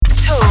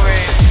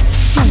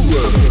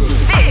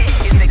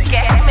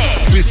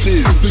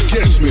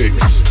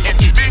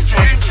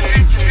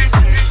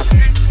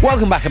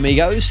Welcome back,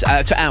 amigos,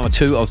 to hour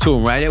 2 of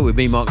Toolroom Radio with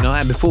me, Mark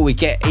Knight. And before we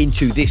get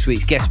into this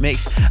week's guest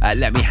mix,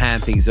 let me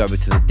hand things over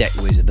to the deck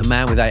wizard, the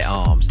man with 8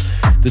 arms,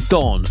 the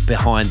Don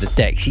behind the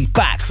decks. He's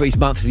back for his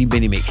monthly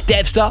mini-mix.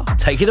 Devstar,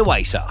 take it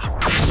away, sir.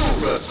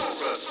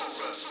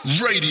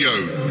 Radio.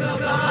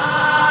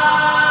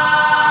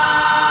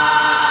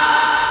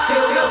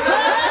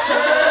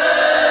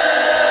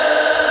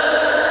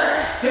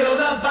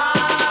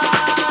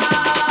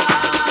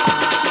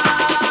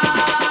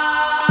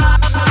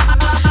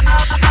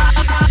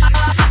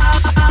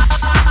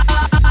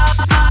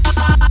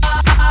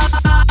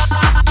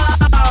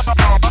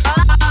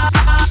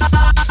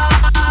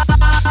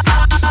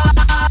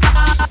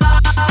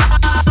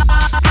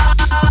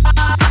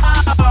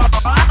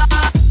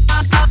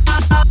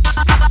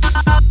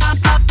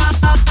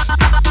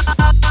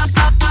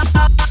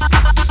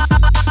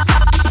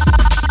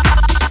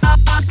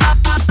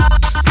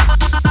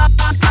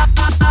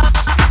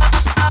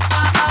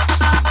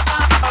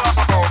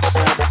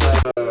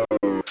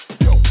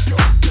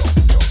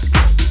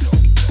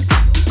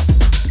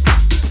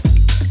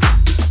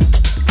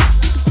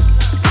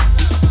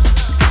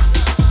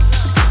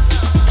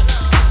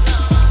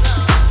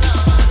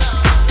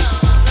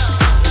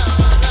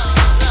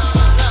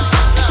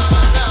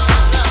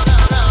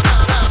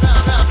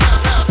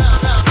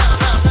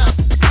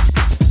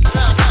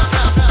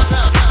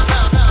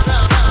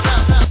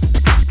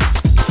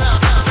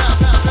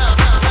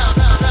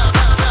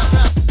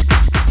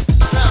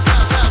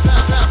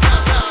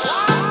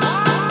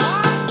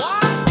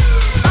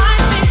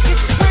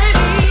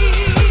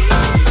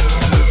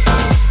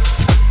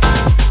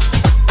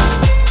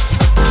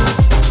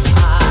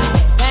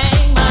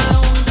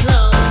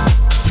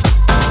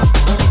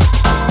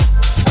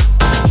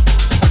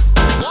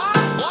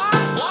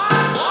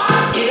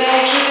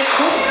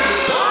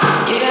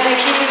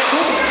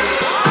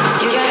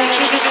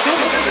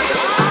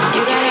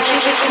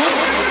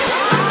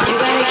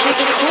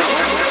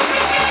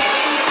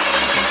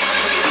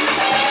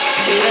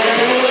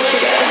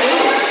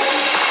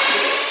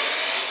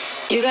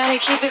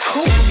 keep it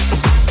cool.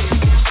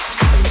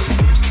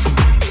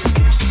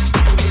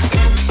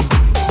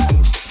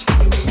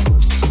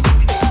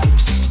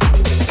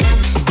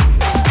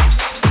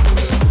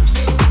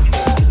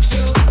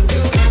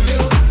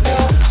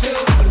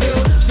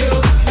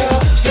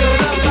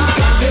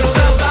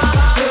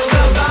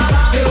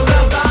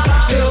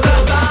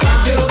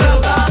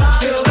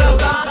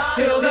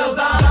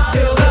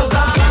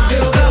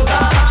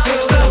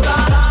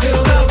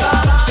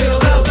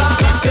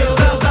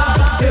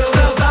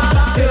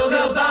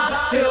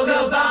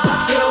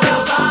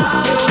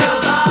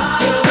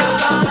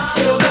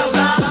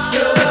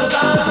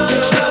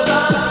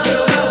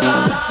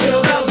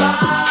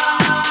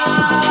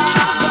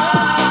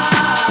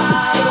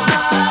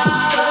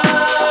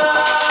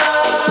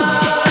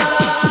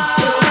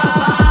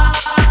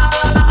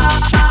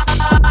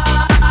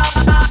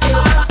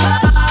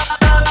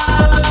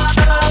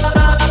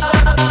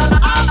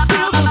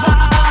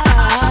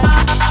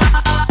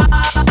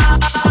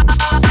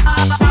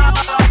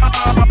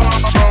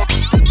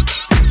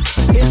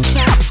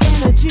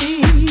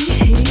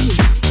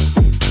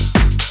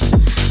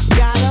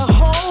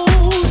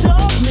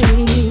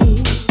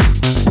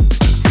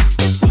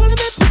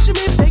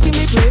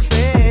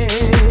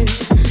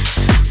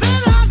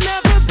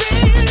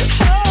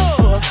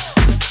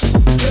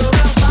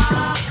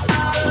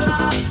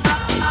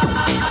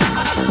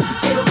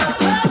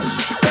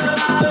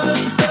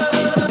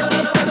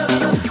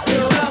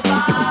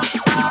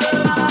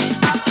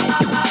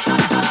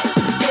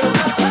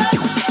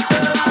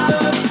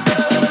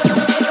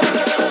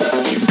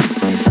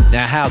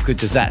 How good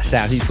does that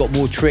sound? He's got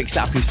more tricks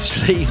up his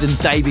sleeve than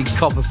David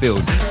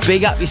Copperfield.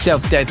 Big up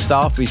yourself,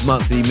 Devstar, for his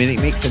monthly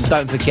Minimix. And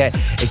don't forget,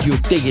 if you're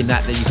digging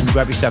that, then you can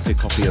grab yourself a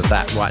copy of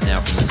that right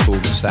now from the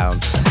Toolroom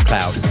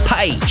SoundCloud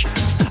page.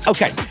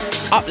 Okay,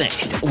 up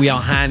next, we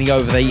are handing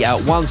over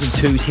the ones and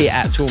twos here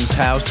at Toolroom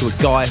Tales to a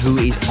guy who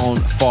is on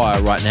fire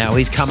right now.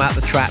 He's come out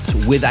the traps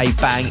with a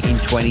bang in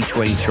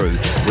 2022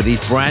 with his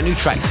brand new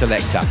track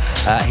Selecta,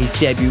 his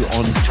debut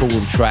on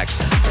Toolroom Trax.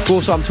 Of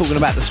course, I'm talking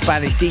about the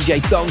Spanish DJ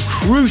Don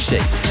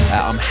Crusy.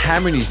 I'm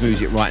hammering his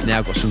music right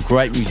now. Got some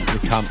great music to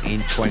come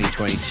in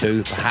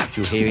 2022. Perhaps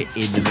you'll hear it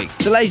in the mix.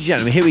 So, ladies and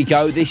gentlemen, here we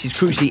go. This is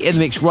Crusy in the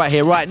mix right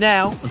here, right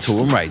now on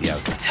Toolroom Radio.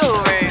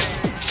 Toolroom.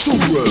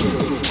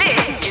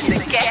 This is the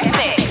guest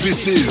mix.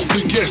 This is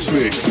the guest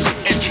mix.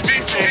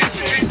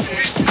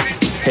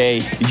 Introducing.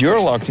 Hey, you're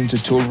locked into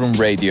Toolroom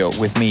Radio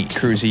with me,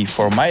 Crusy,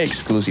 for my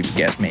exclusive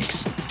guest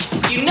mix.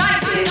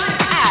 United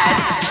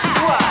as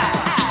one.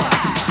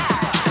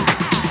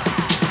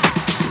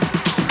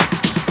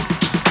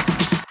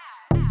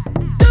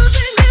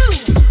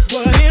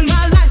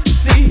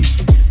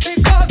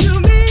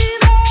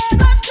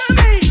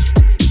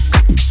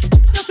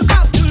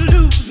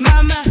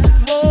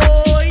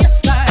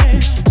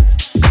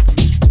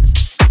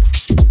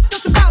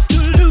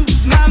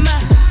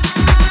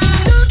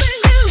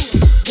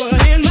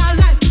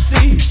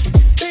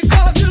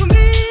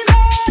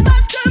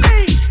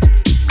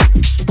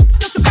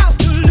 About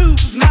to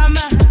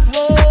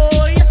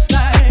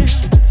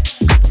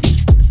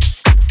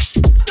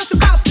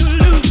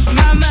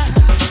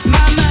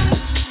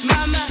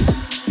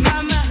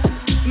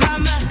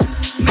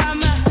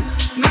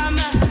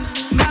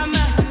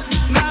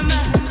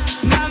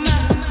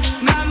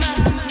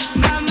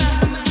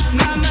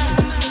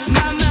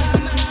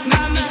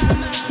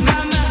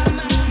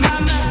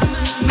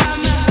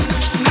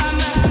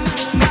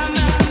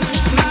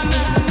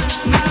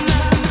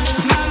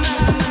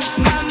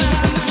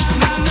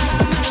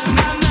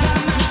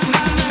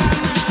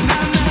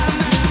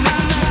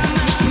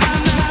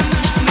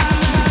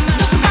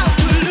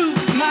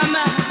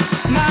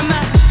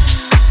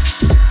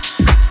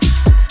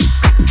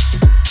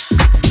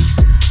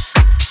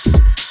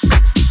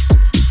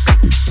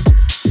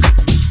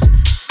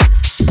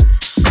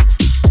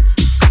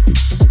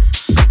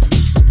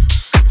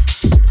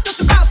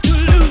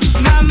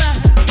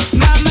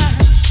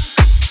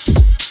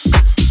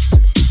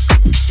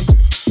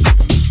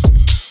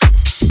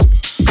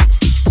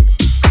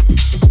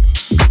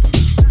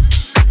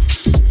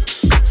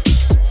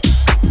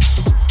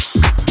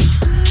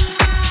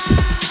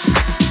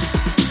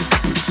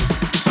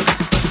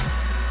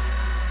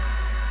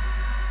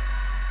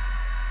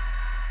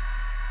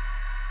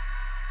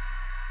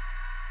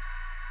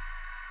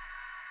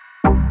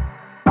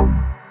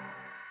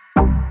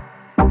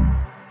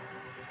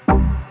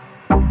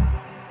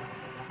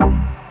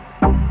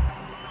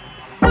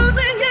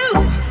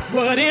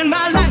what in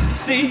my life you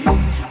see,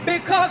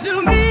 because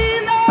you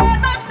mean that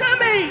much to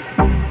me.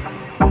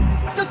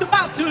 Just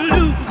about to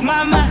lose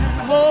my mind.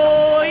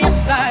 Oh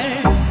yes I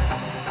am.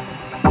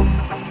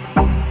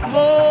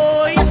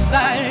 Oh yes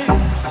I am.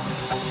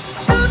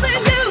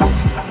 Losing you,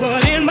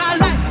 what in my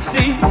life you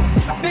see,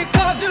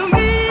 because you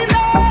mean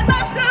that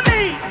much to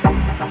me.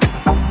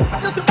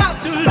 Just about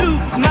to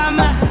lose my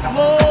mind.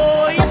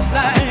 Oh yes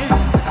I am.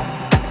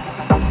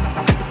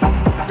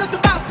 Just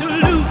about to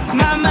lose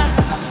my mind.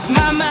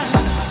 My mind,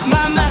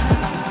 my mind,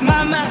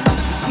 my mind,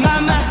 my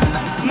mind,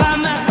 my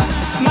mind,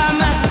 my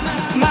mind,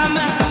 my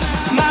mind,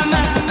 my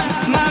mind,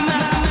 my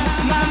mind,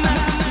 my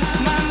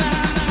mind,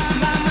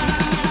 my mind.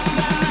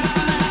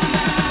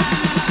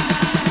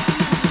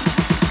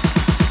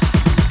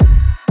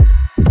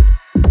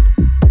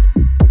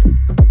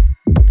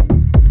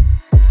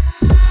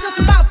 Just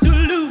about to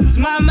lose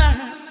my mind,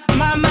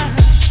 my mind,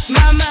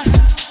 my mind,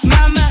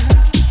 my mind,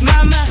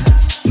 my mind,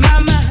 my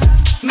mind,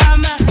 my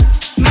mind,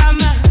 my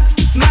mind,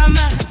 my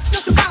mind.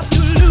 Just about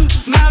to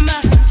lose my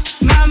mind,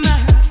 my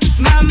mind,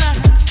 my mind,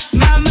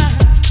 my mind,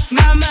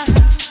 my mind,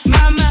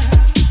 my mind,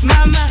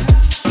 my mind.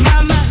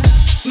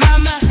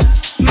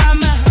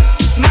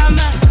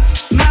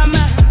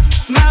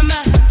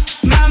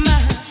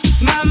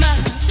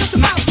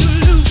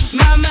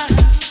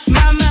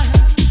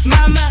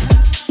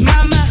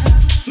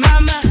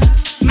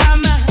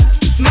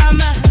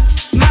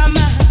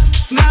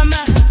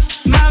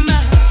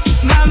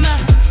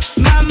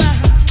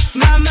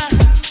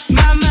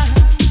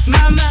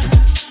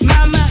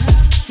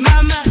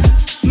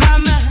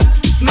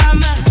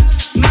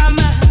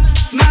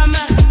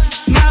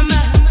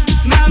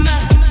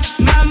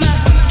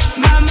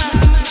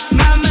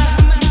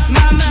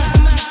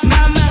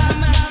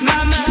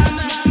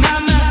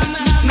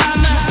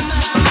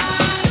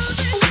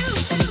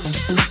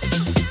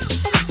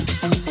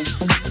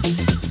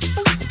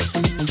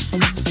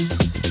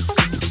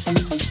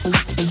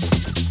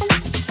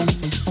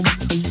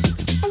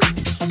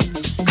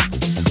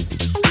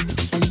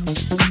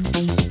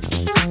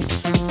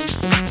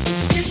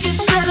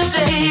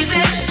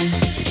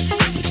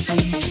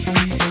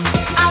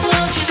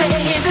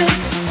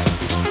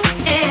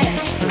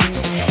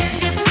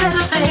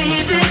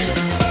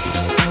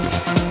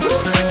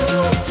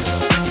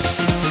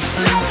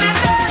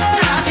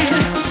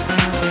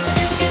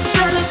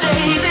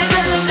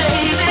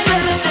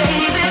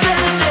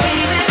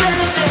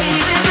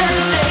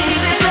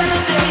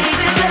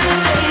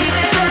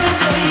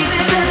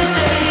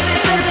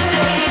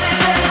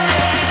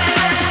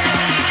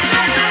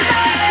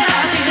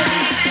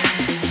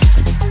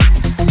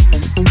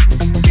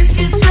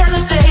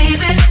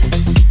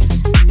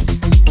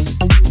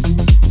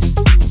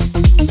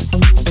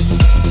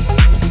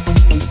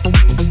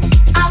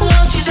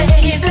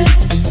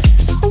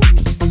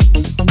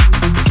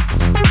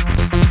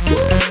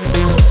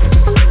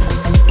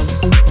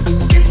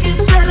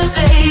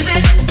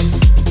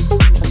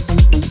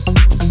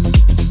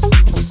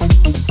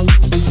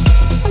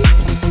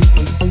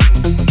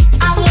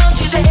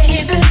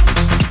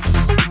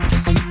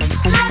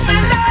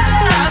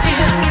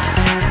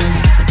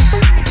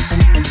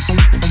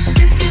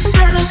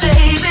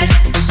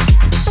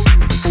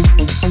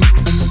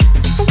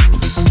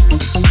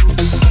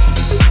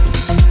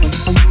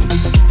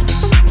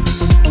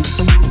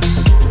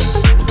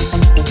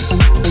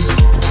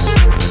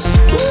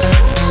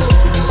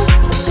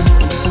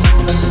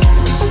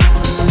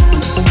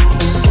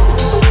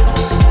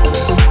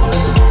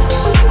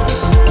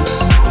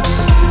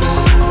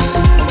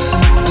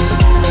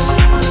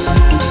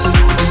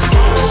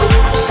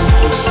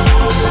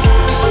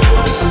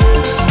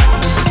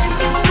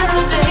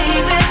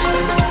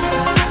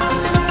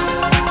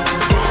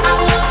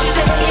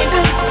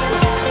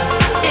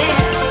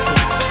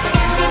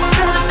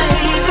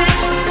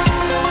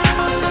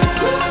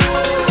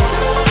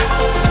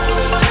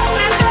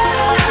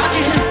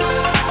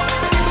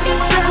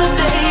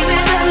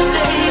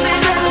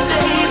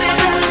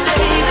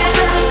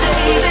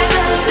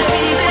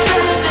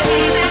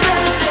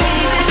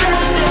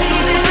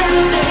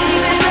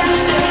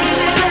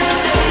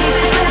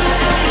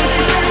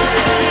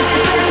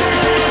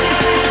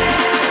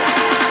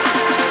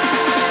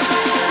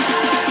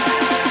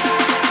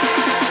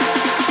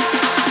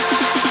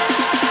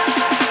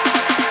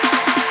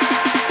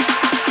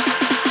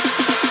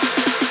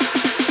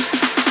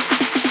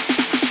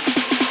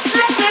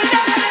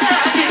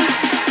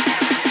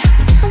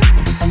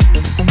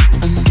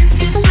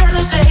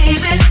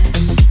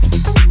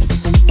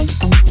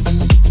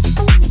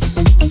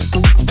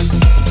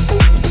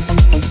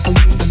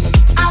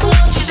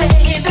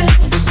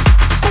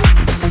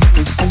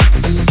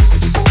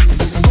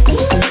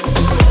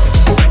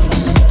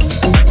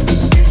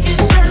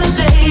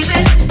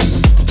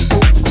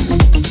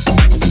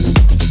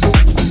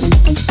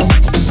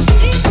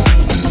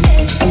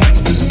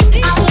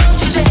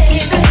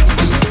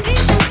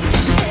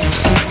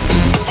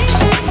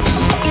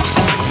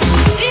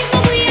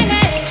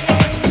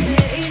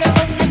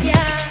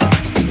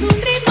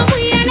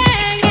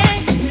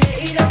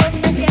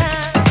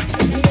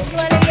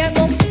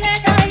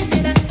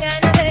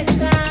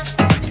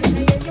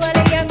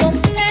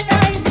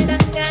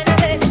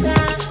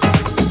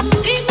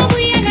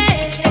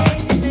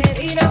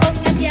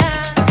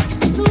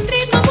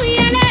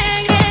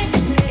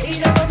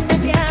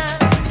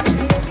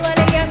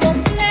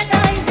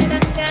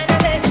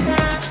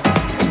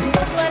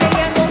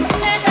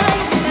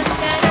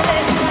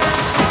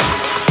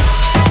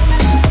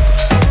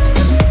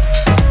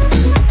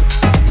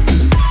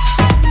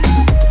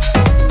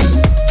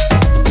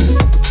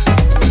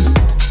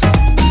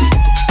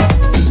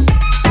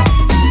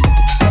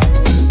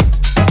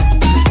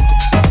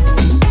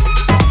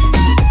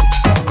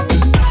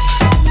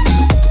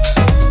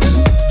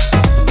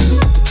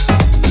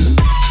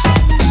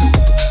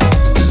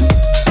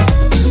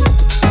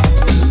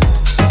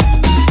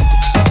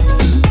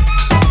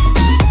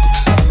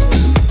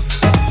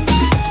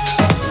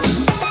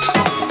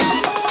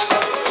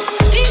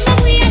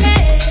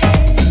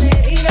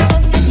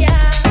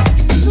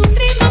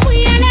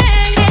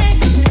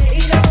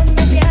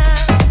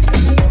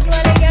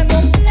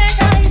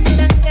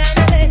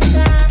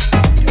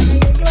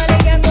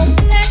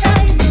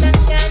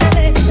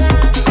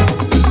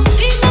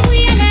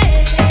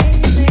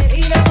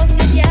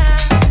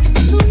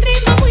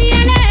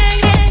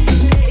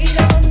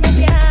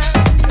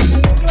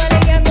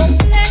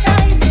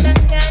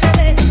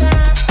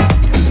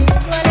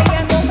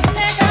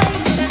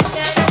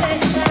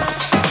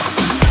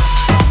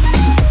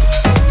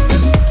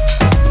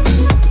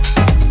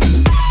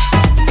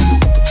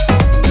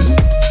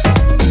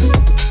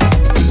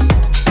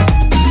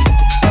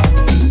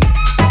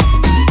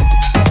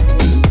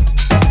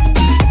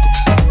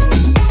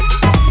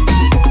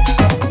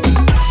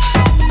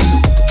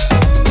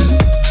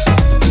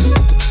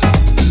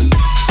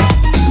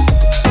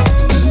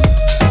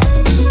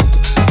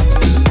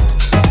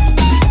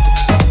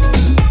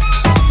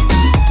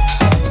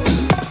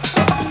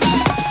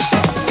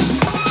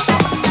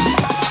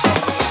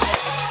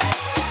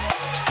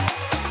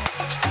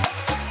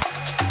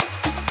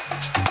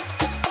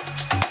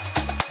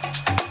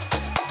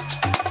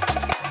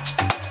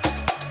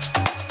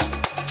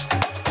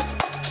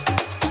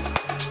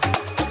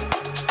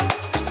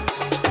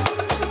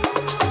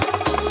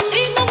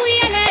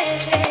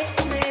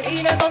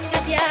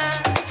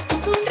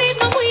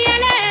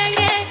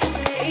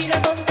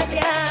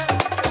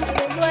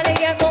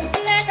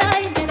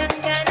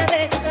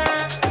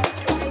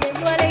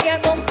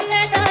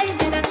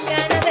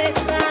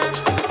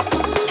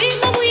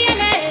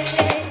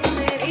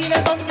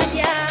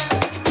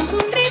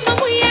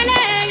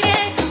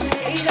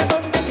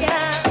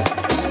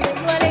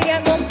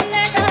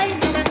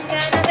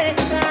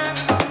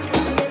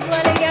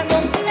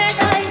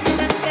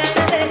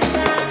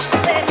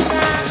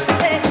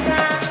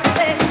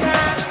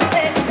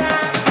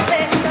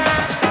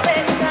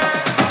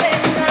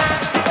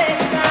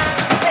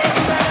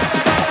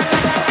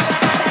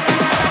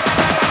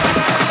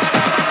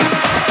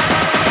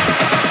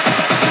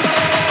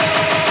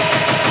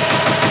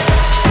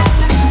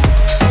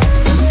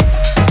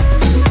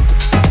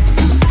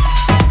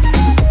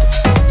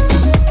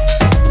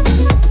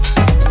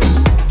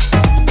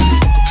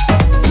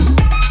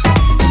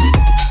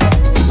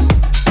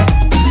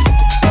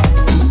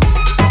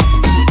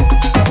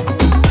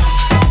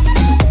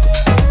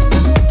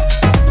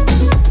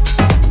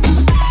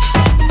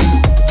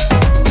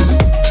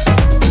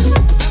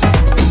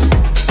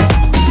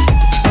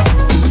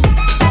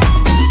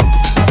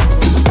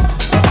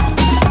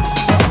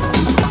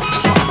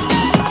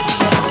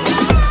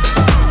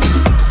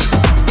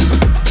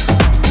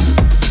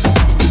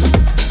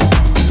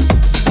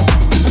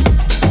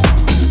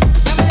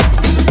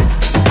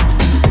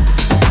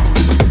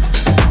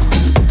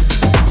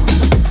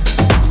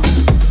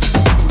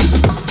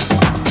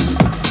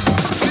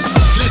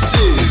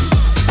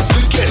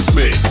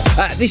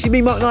 This is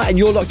me, Mark Knight, and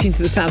you're locked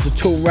into the sounds of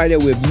Toolroom Radio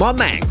with my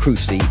man,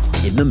 Crusy,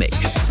 in the mix.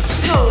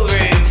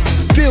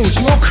 Toolroom. Build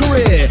your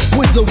career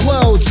with the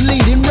world's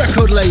leading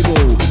record label.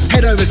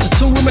 Head over to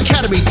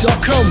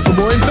toolroomacademy.com for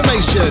more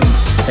information.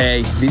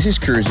 Hey, this is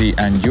Crusy,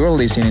 and you're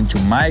listening to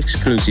my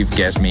exclusive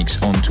guest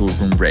mix on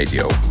Toolroom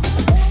Radio.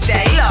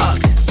 Stay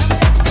locked.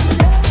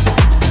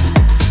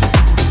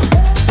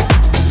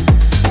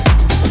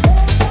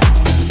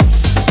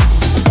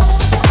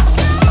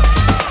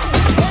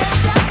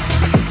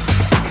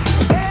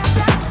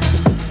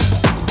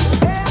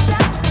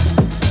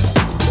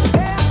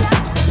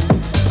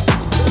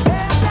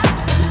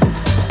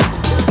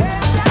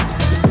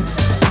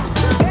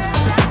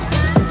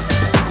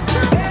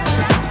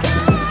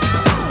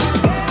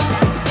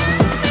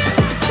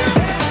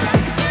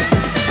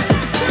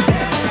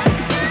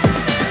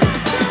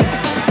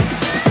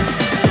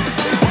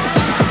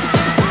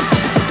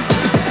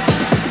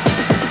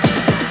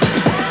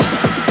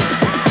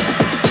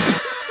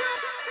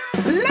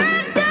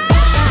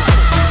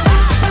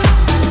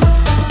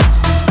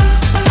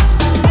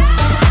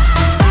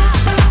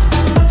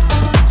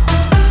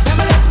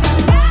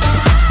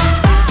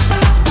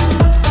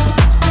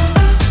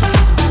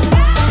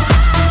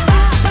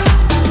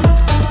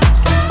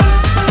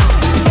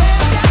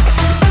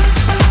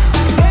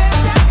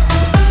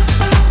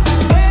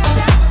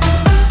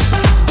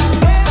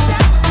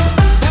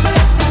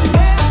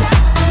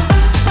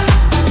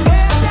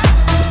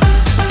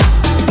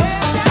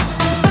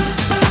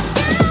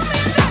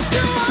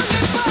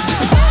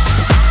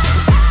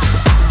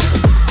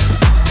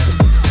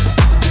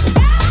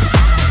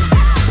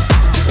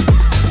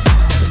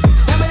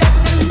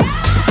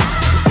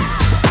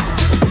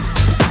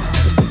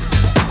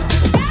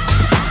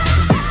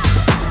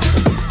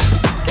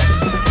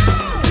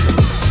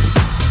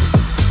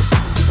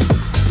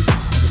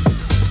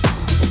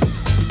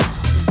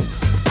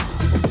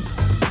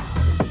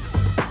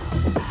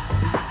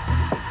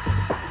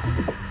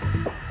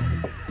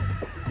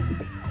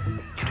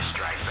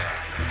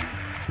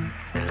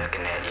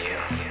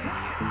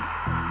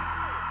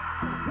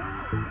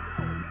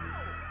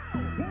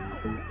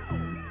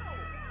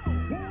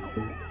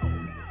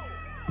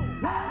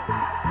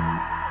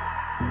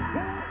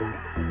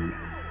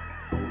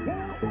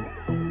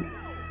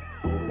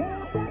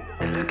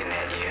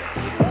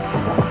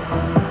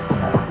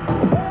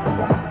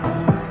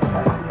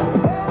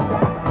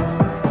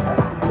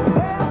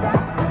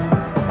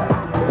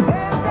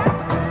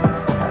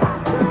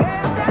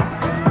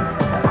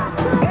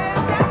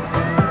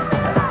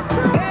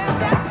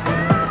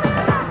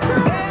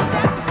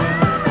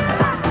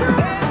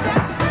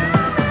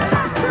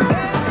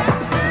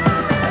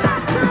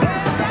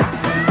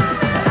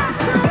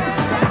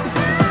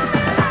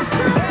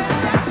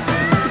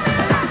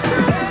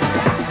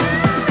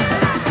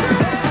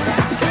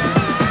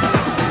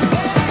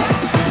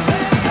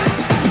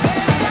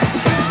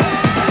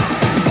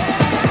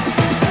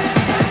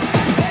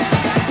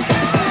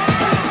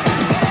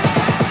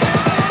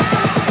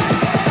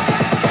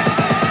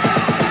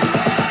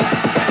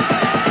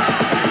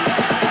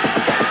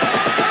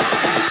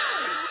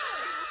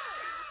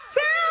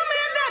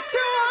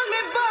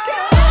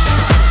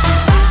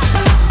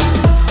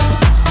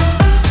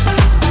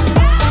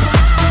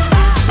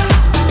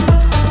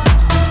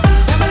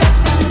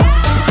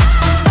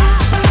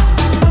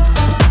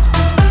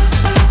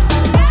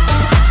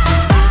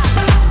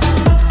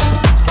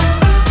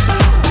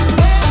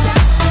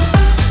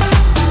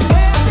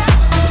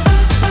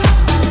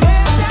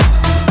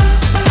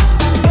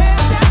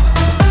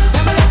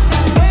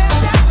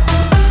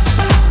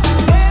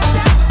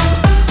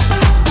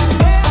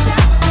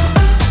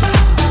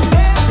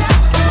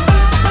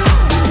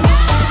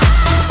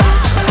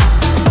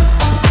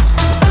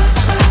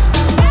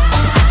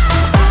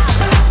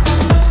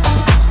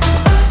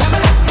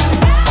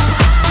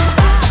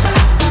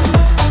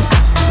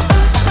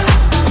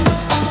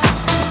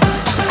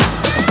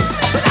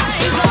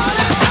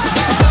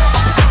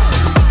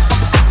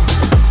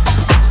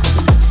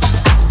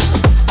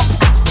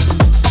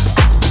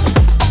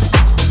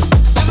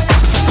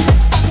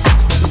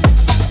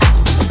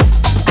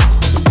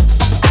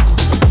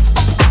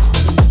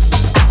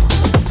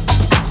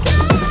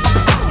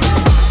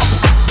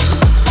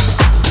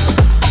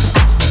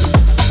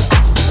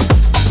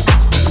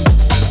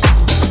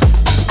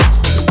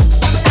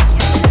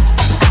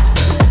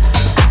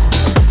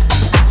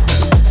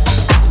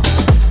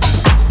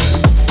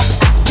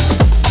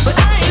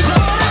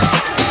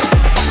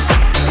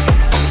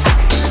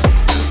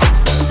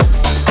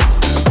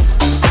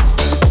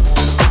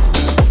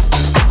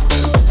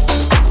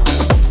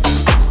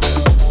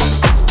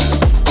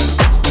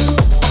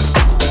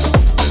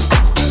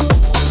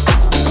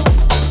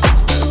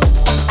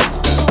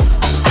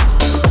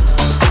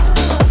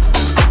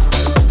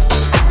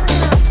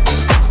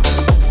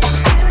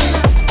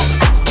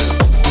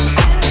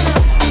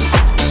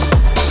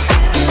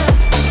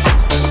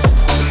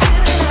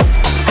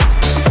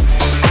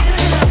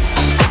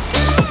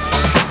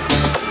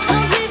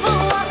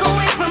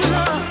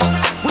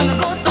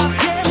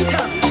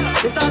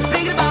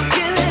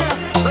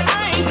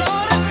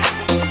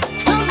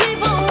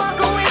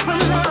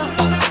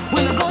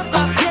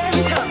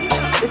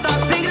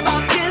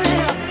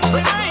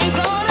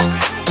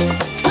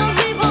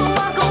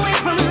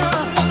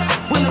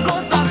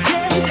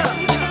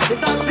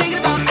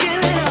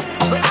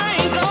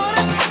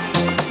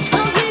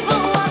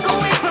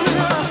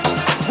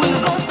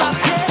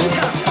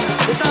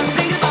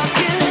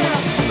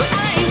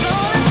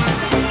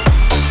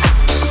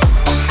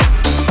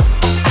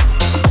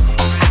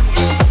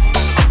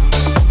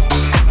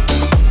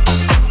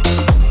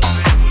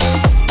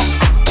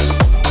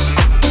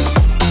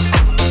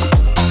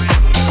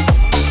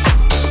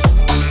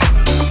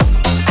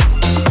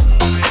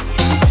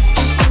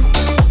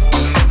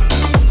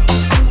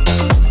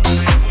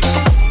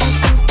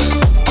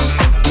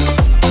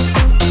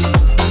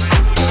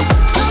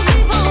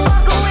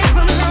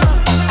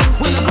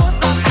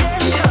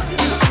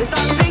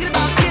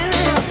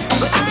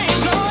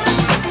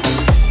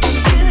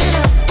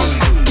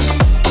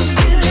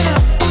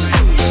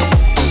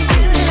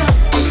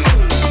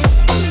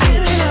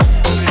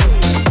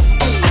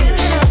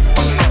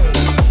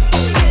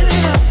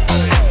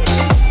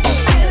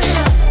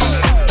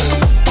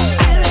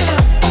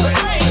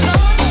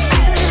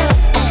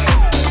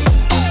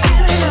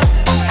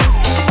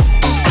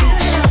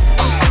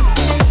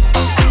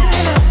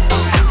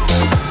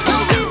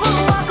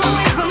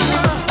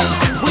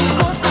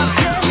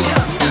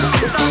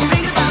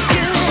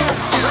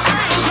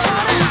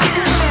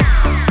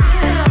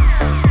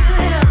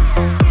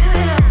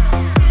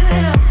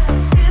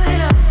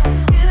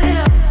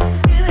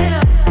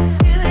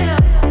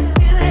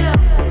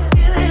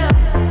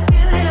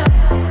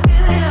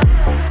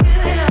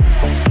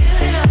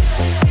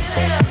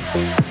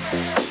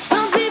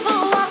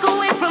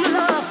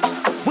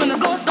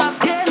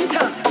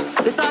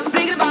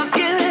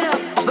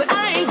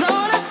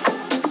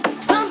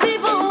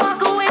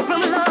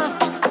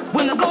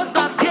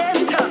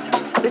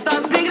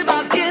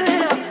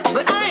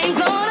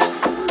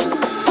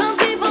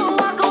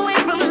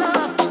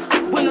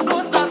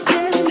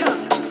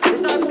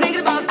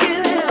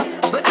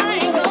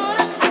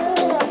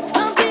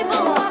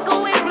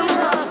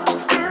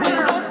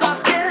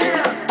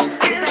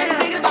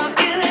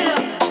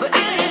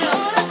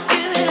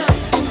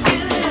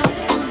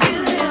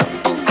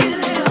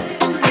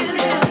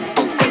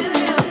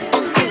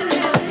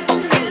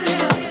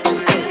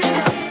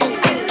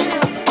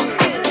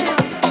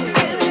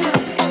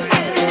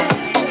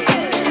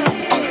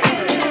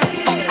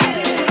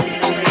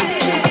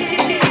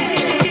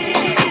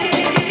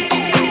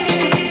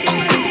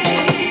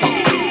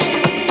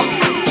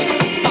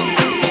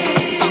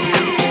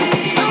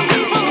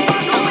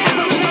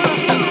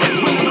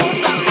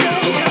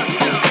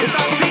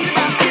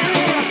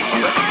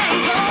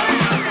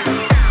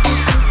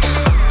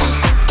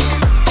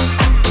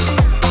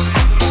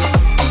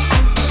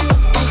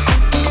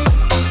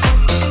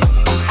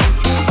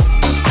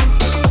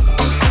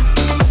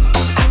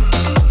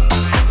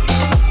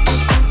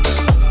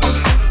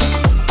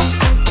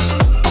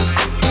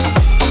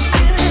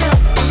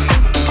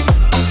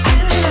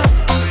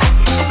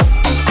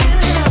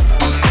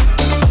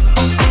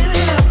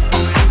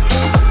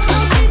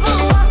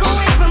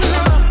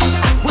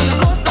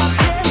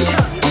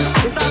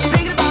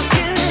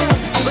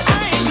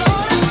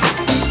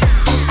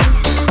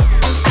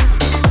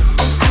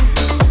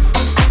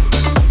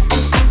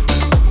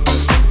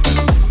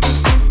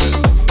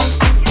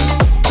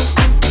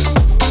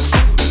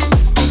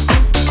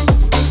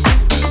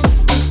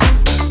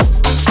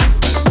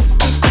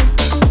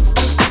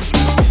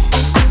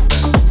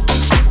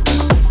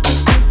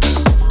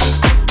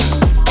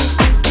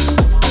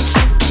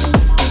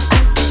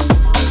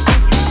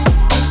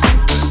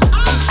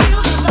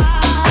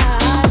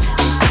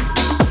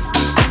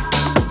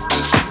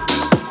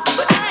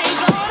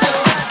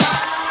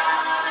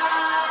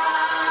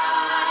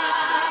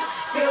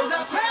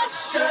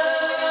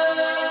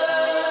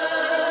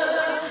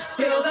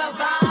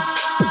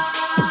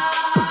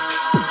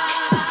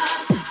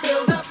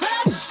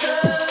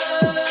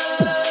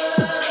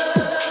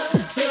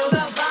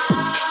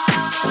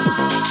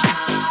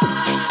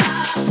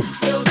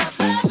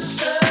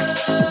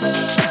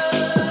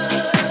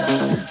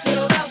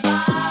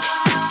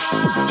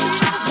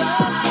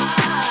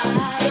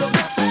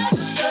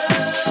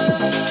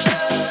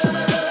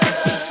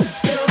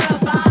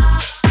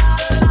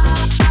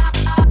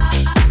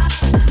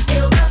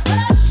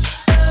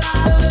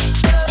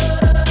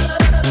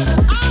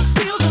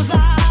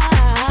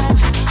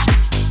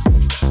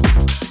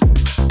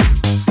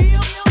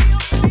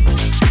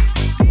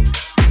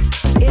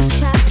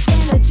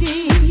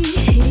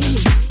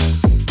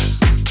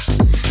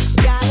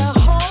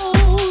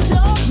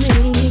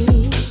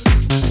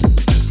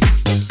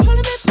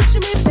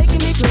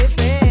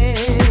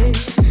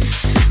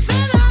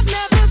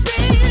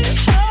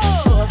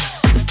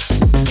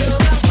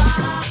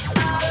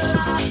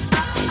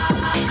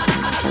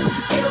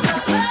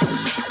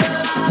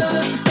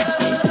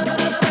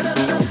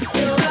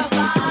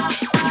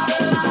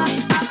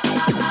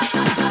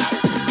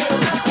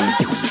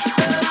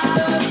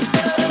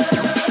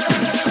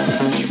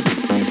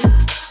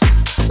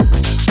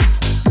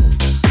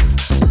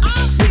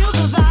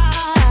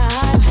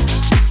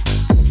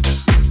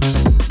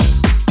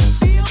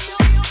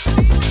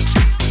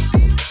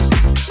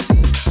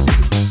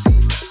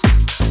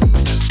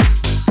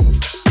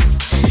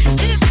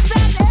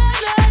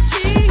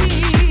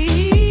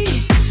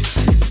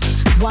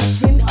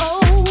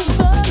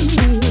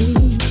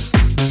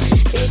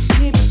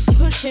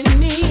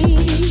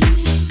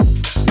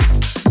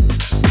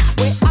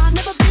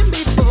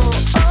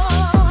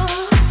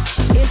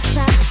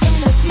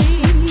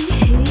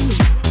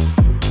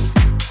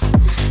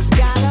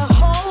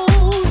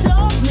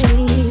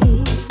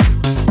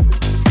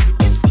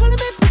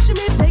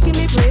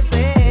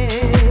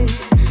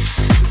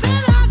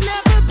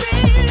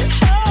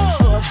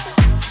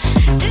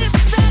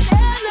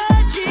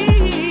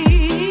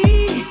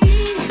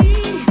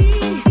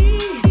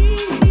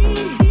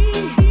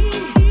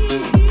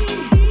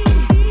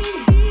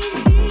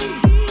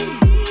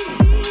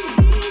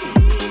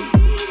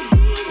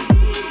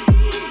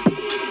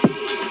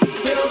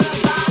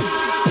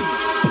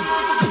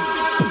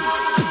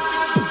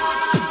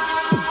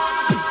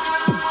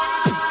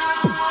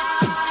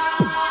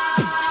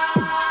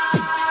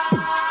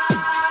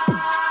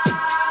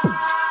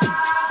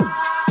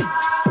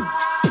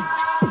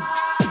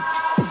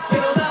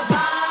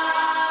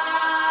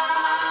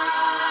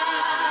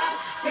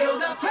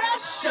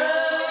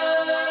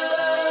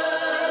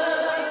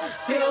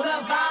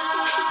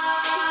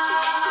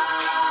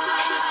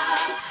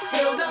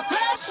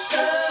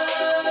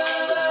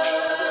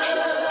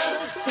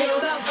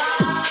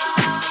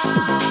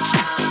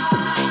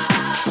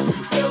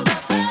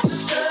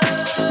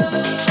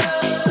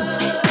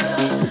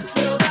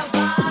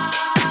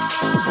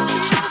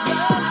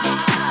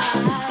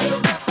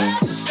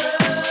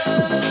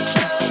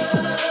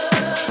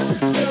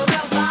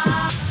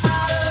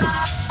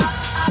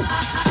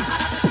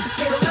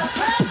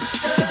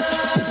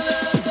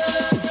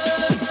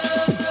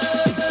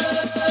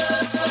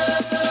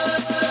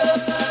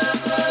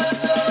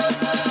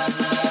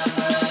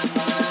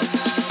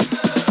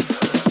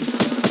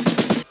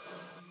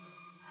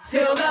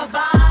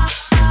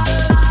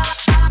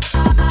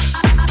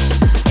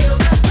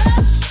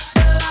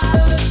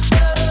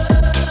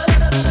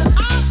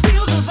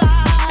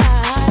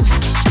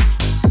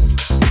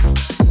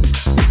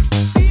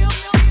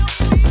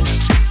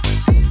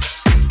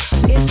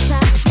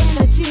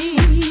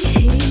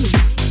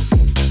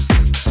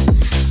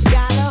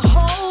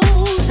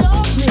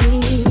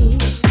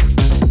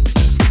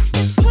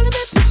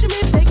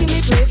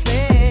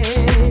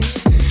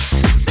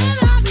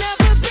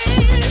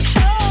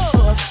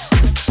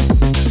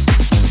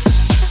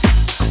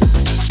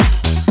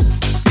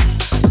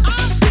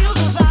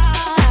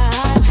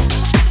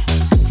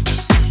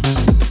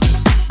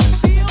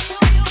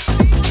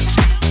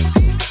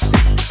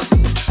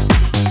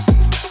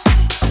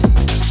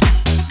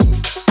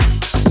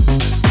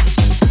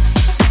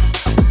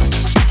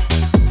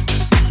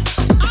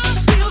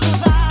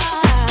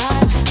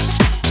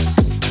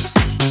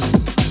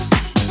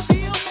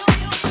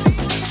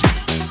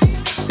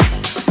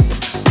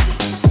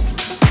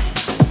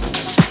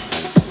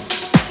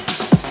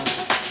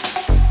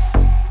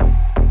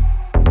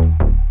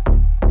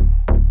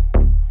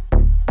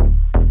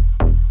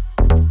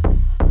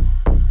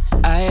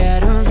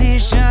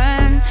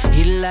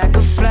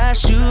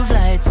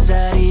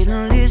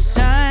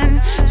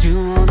 listen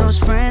to all those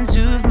friends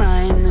of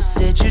mine that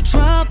said you're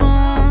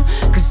trouble,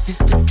 'cause it's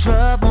the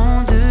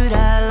trouble that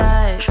I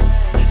like.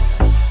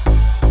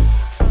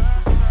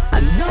 I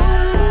know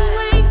I'm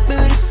awake,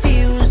 but it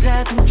feels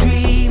like I'm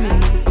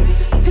dreaming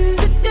through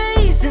the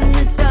days and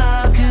the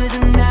dark of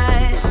the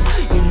nights.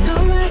 You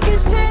know I can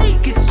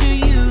take it, so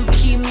you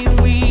keep me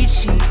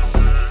reaching,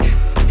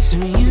 so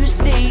you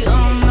stay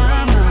on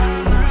my mind.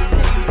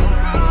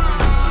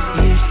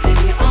 You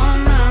stay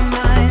on my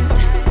mind,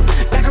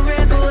 like a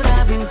record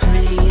I've been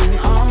playing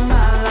all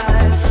my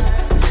life.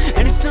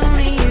 And it's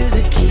only you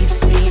that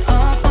keeps me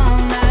up all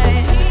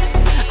night.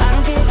 I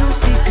don't get no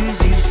sleep 'cause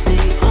you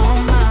stay on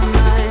my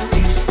mind.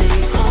 You stay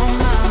on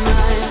my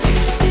mind.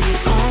 You stay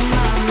on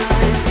my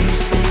mind. You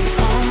stay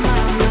on my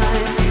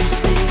mind. You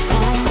stay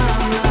on my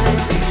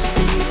mind. You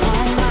stay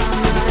on my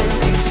mind.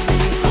 You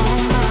stay on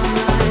my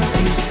mind.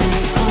 You stay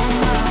on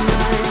my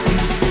mind. You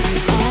stay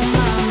on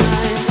my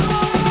mind.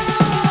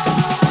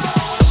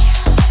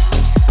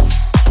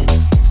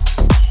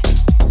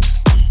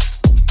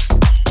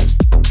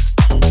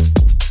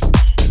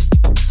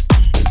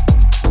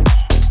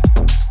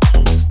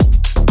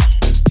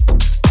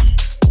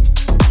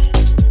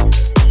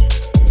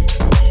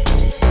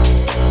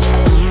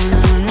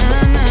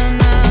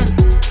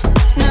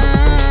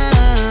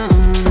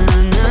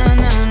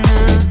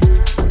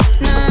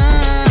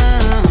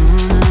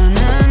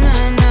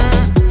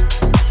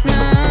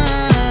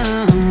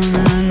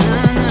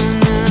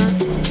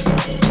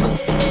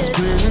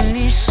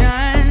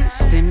 Premonitions,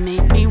 they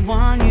make me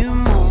want you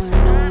more.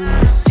 No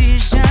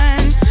indecision,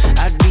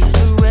 I'd be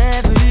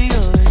forever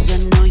yours. I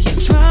know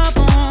you're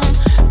trouble,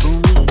 but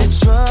with the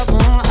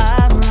trouble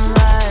I'm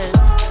alive.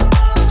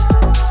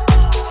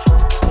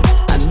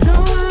 I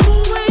know I'm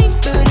awake,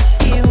 but it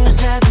feels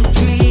like I'm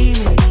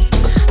dreaming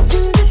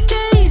through the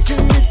days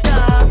and the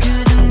dark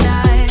of the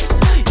nights.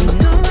 You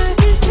know I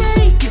can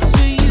take it,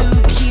 so you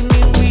keep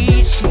me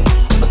reaching,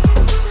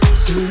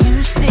 so you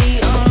stay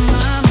on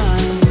my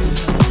mind.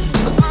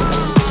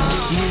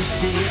 You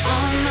stay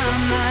on my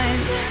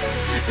mind,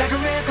 like a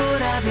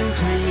record I've been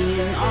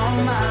playing all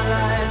my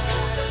life.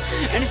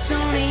 And it's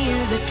only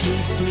you that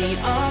keeps me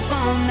up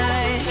all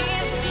night.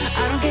 I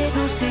don't get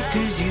no sleep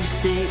 'cause you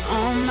stay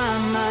on my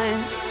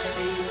mind.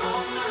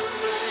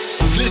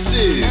 This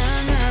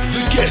is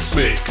the guest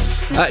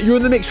mix. You're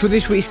in the mix with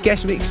this week's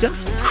guest mixer,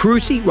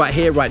 Crusy, right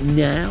here, right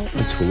now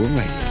on Toolroom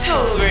Radio.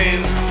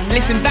 Toolroom.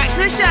 Listen back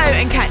to the show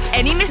and catch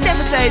any missed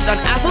episodes on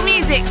Apple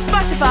Music,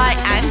 Spotify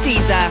and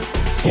Deezer.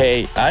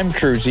 Hey, I'm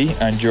Crusy,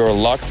 and you're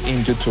locked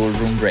into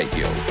Toolroom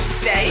Radio.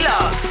 Stay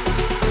locked.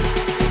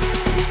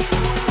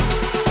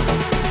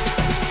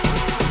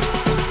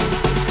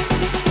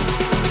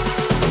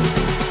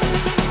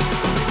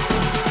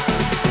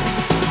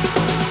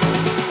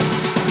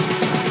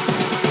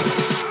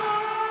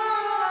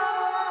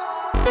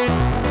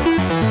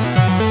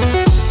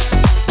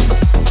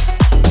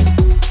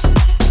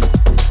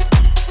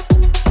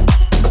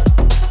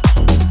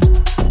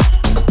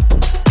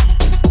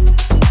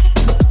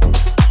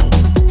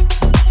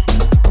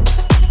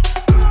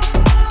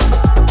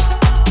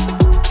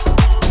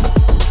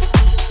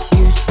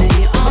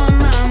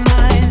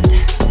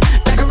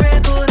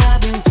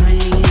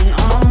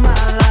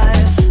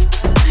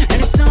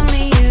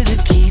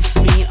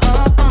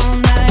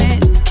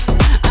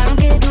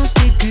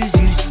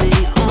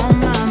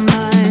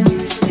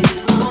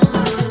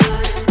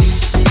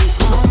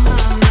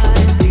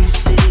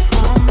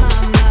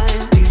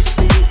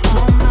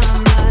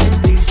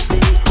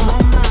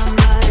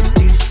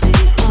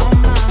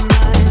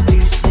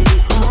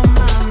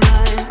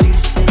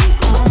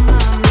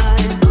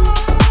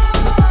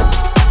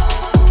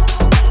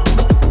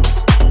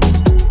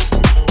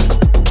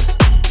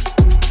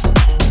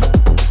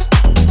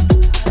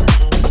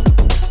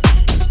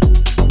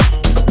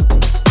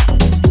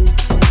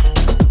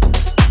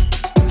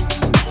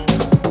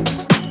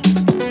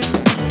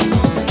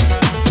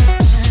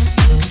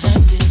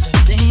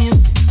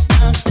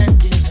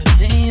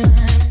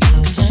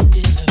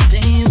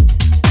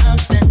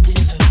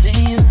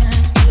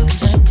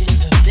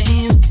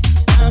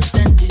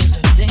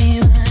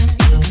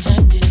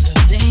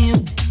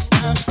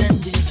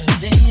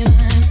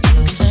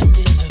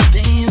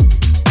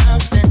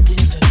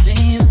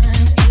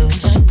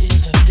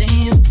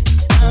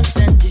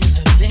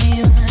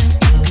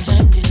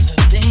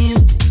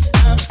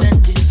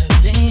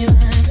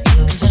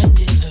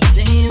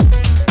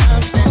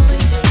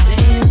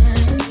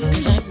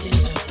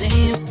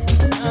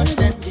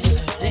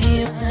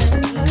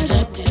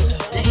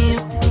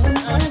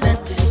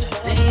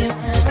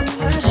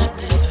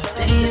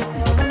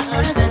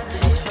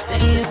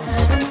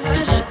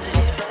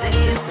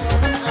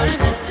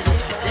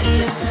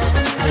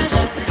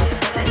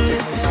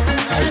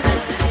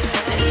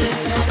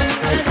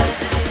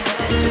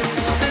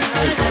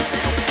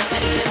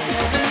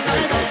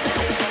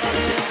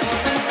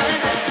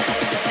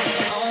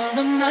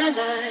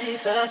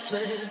 I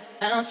swear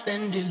I'll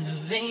spend it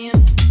loving you.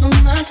 All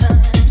my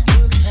time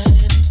you can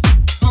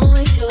have,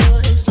 always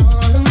yours.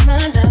 All of my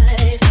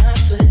life I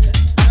swear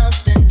I'll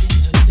spend it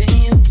loving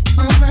you.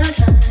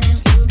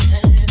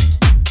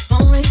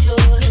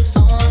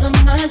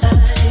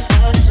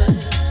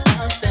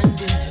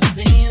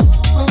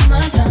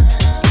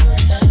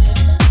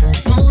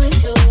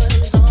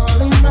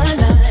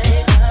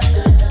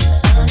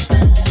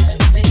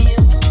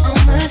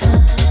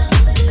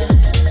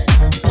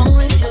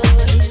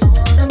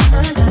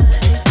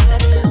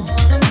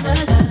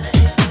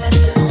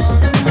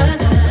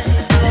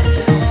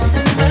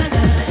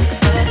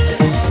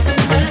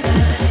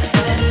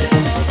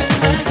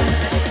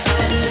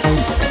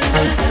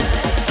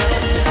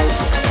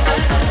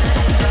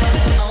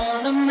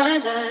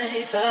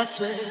 I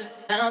swear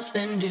I'll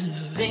spend it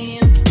loving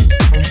you.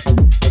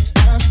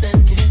 I'll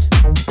spend it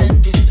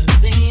loving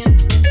you.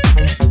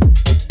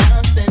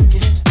 I'll spend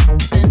it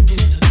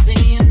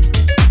loving you.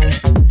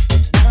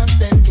 I'll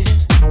spend it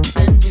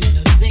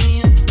loving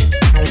you.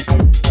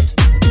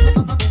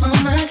 All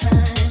my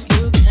time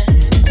you can have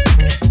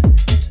it.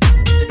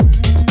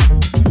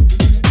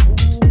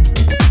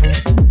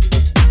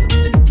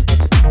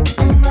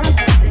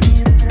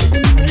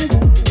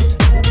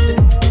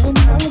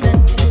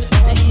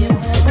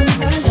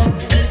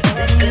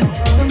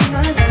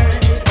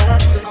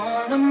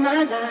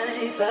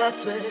 I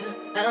swear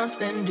I'll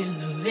spend it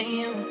loving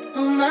you.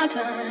 All my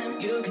time,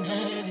 you can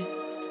have it.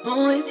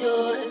 Oh, it's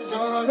yours,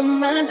 all of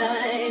my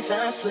life.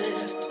 I swear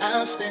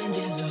I'll spend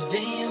it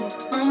loving you.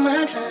 All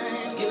my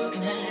time, you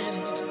can have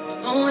it.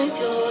 Oh, it's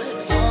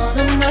yours, all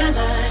of my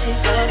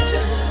life. I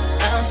swear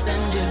I'll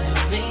spend it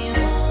loving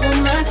you. All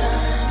my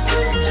time,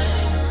 you can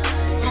have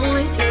it. Oh,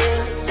 it's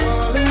yours,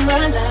 all of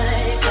my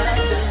life. I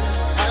swear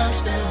I'll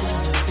spend it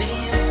loving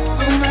you.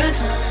 All my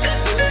time,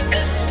 you can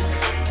have it.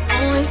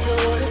 Oh, it's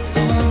yours,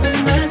 all of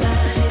my life.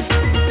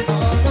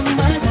 All of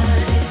my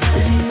life.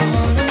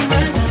 All of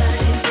my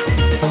life.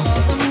 All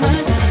of my life. All of my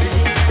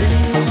life.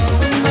 All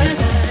of my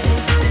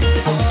life.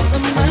 All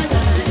of my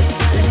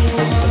life.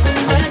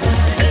 All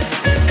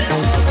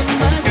of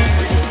my life.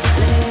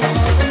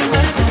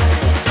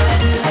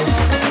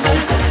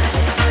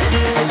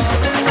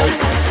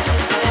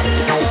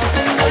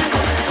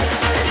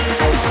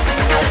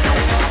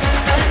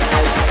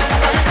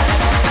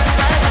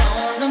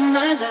 All of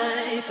my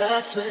life, I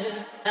swear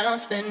I'll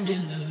spend it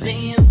loving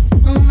you.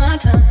 All my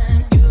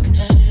time, you can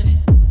have it.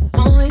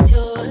 Oh, it's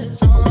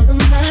yours. All of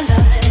my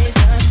life,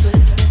 I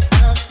swear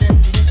I'll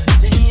spend it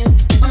loving you.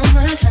 All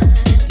my time,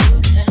 you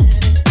can have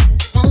it.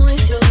 Oh,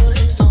 it's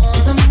yours.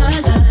 All of my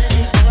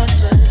life, I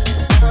swear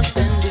I'll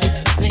spend it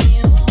loving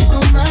you.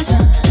 All my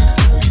time,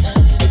 you can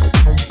have it.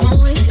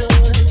 Oh, it's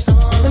yours.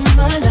 All of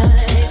my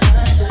life,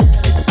 I swear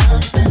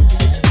I'll spend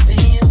it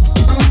loving you.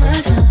 All my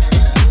time,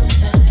 you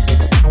can have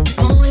it.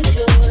 Oh, it's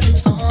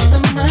yours. All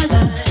of my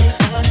life,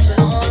 I swear.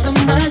 All of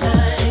my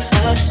life,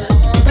 I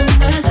swear.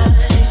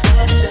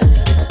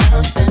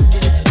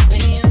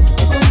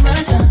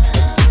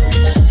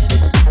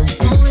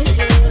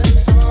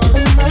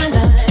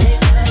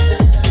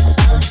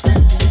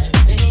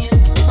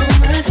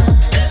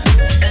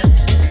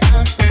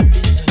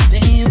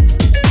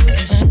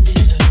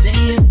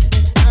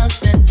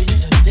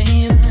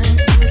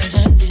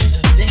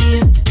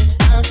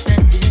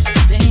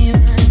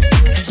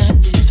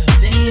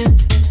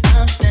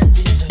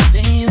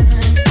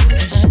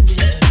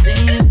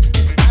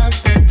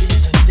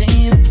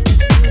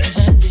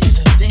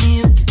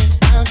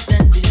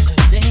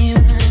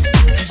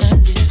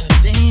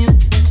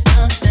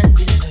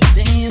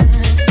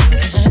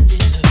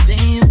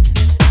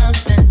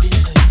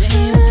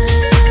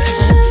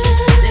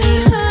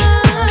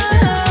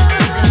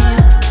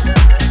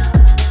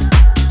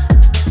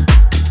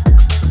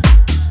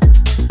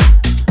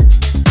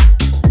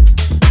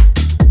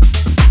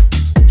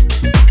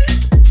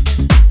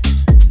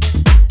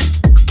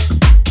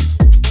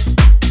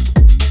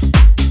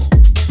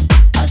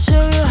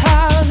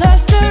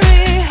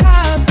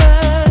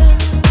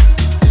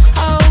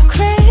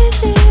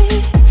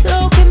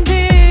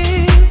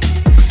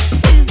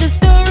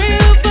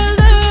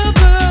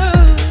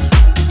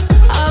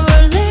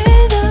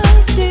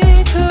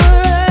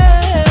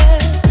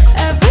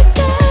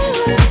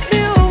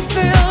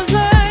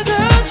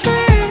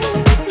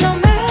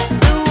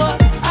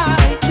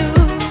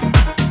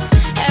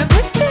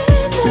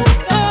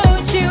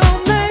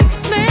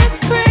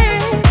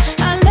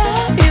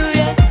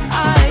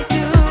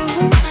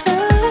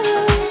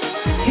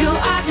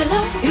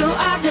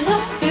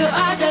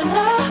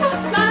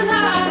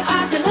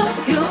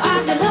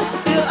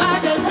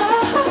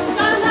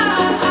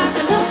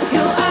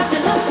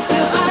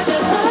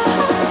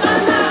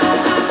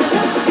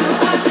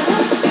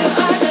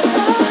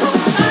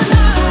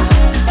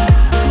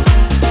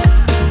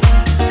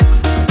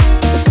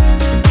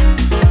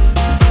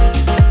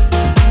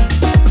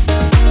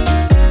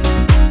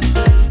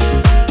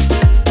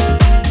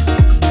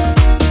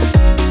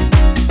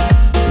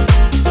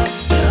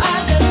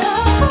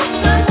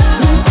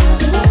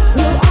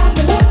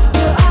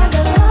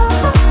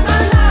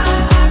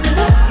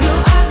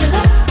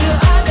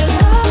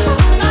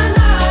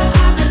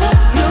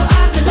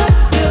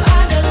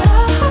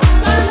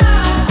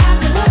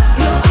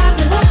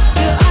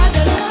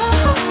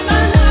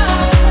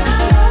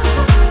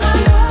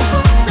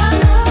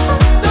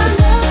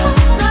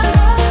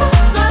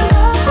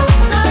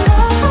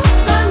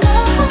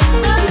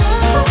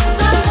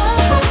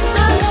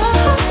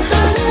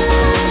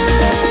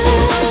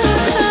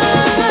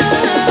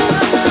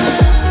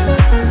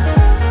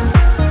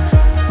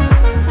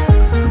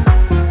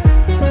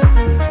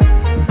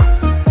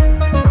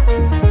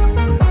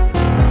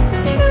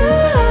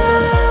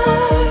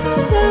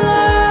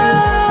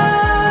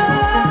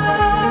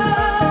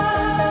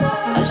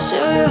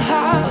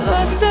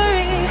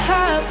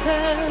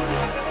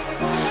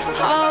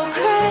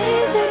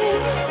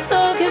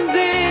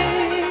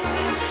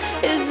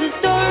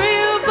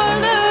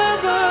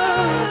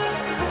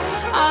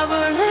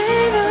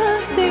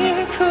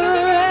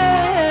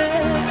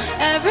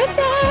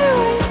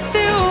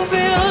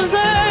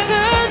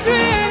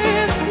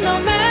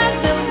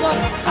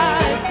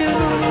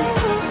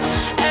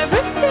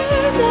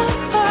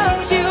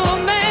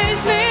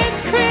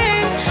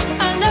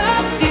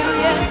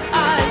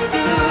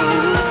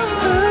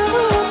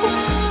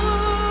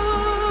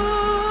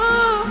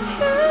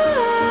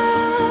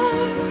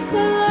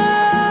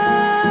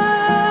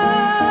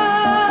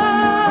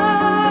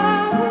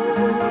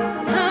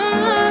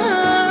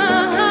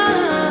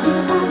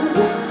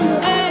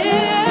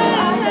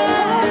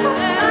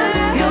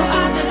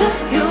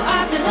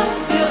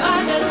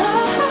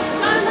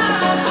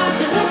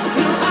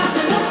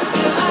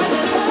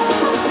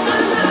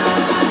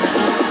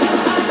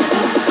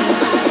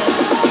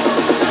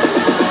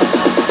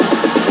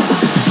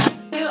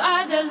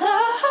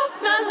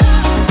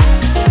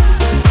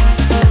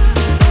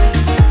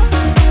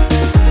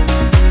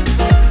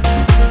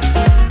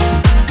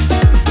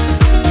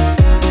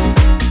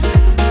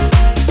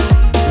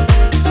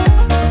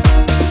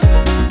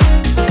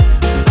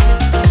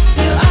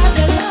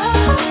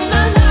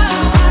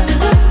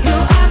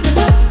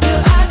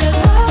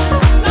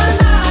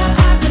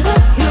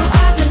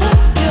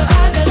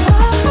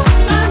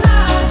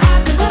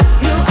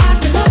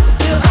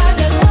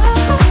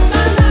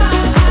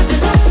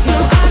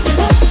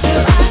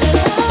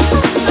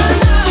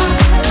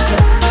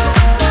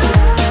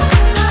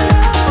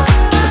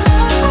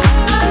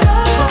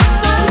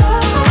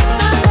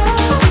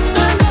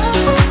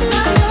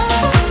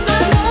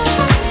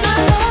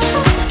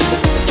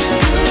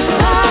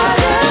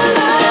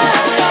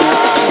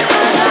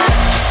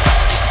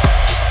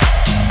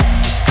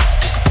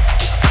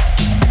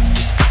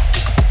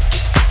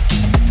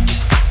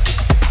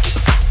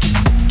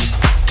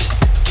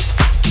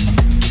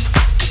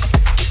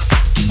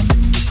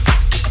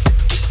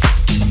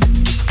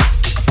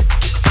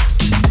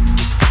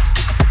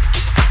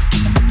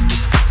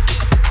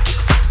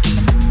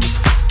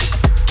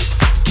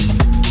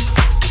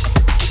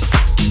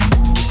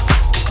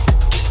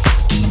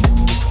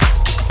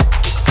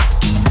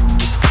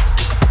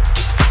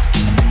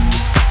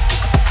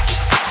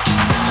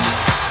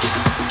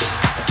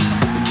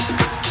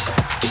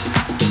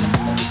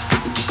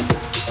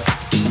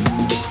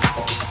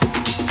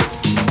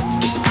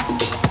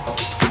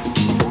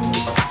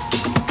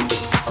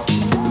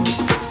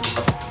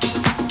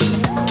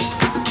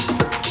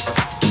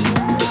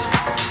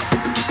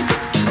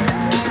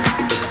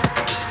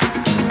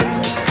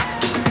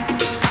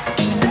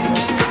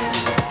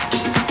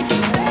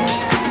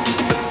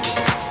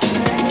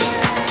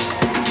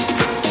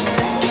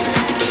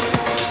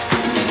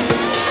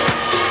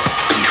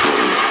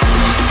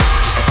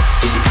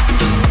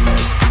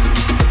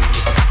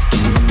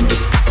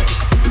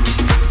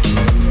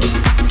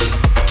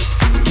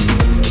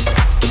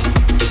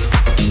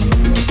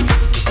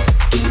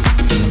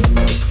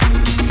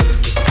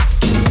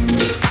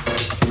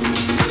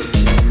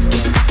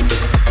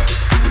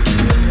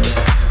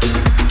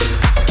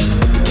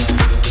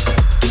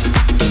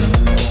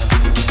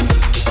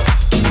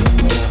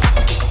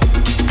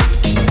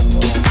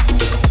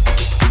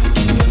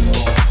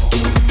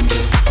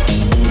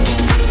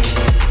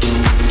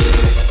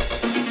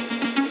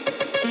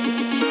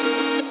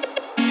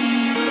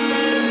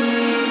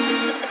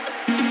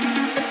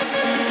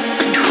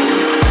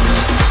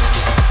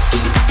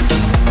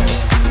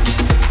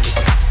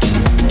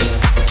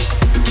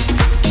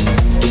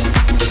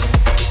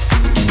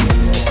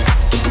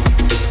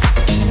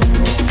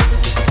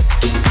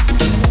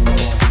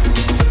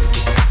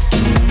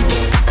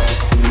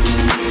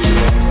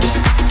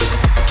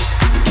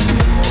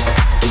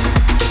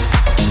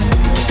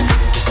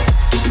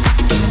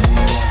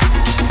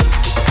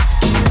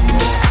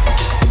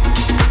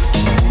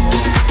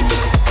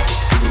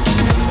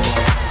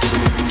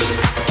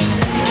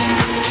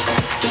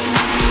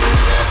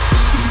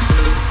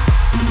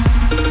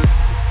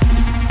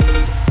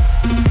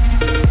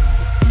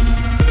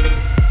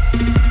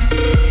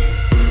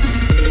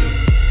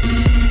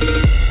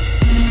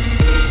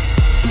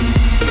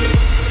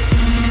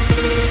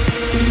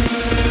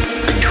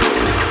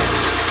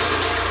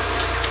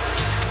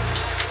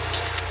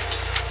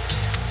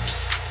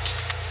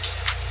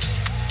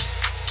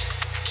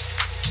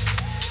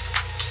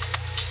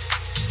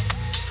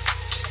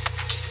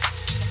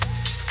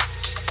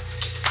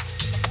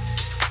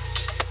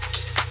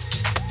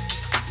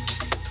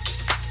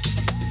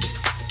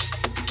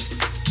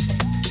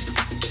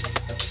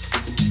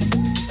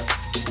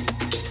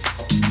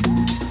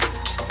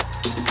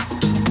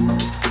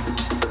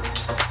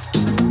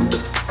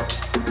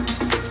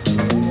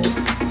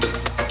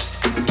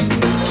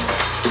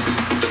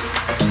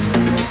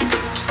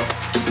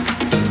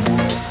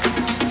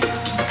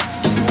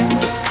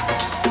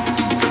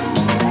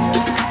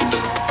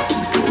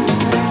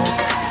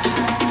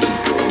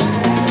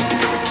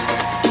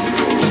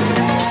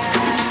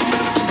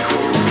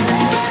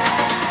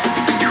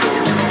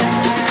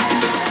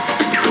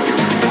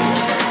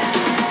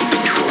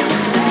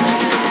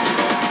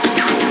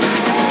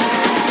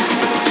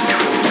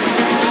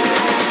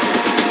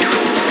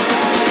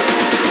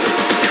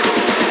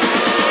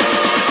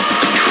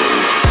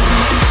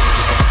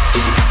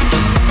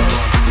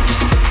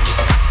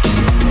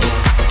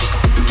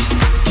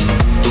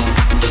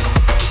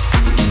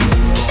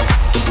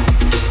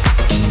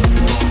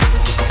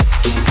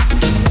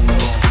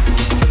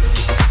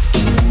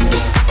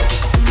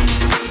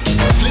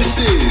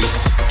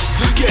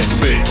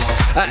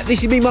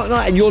 This is me, Mark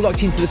Knight, and you're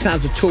locked into the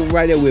sounds of Toolroom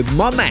Radio with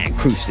my man,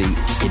 Crusy,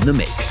 in the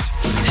mix.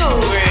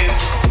 Toolroom.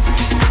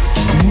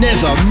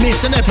 Never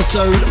miss an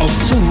episode of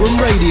Toolroom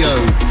Radio.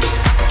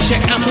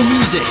 Check Apple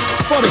Music,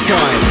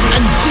 Spotify,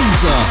 and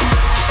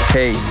Deezer.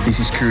 Hey, this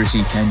is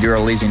Crusy, and you're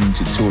listening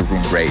to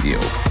Toolroom Radio.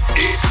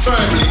 It's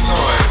family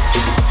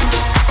time.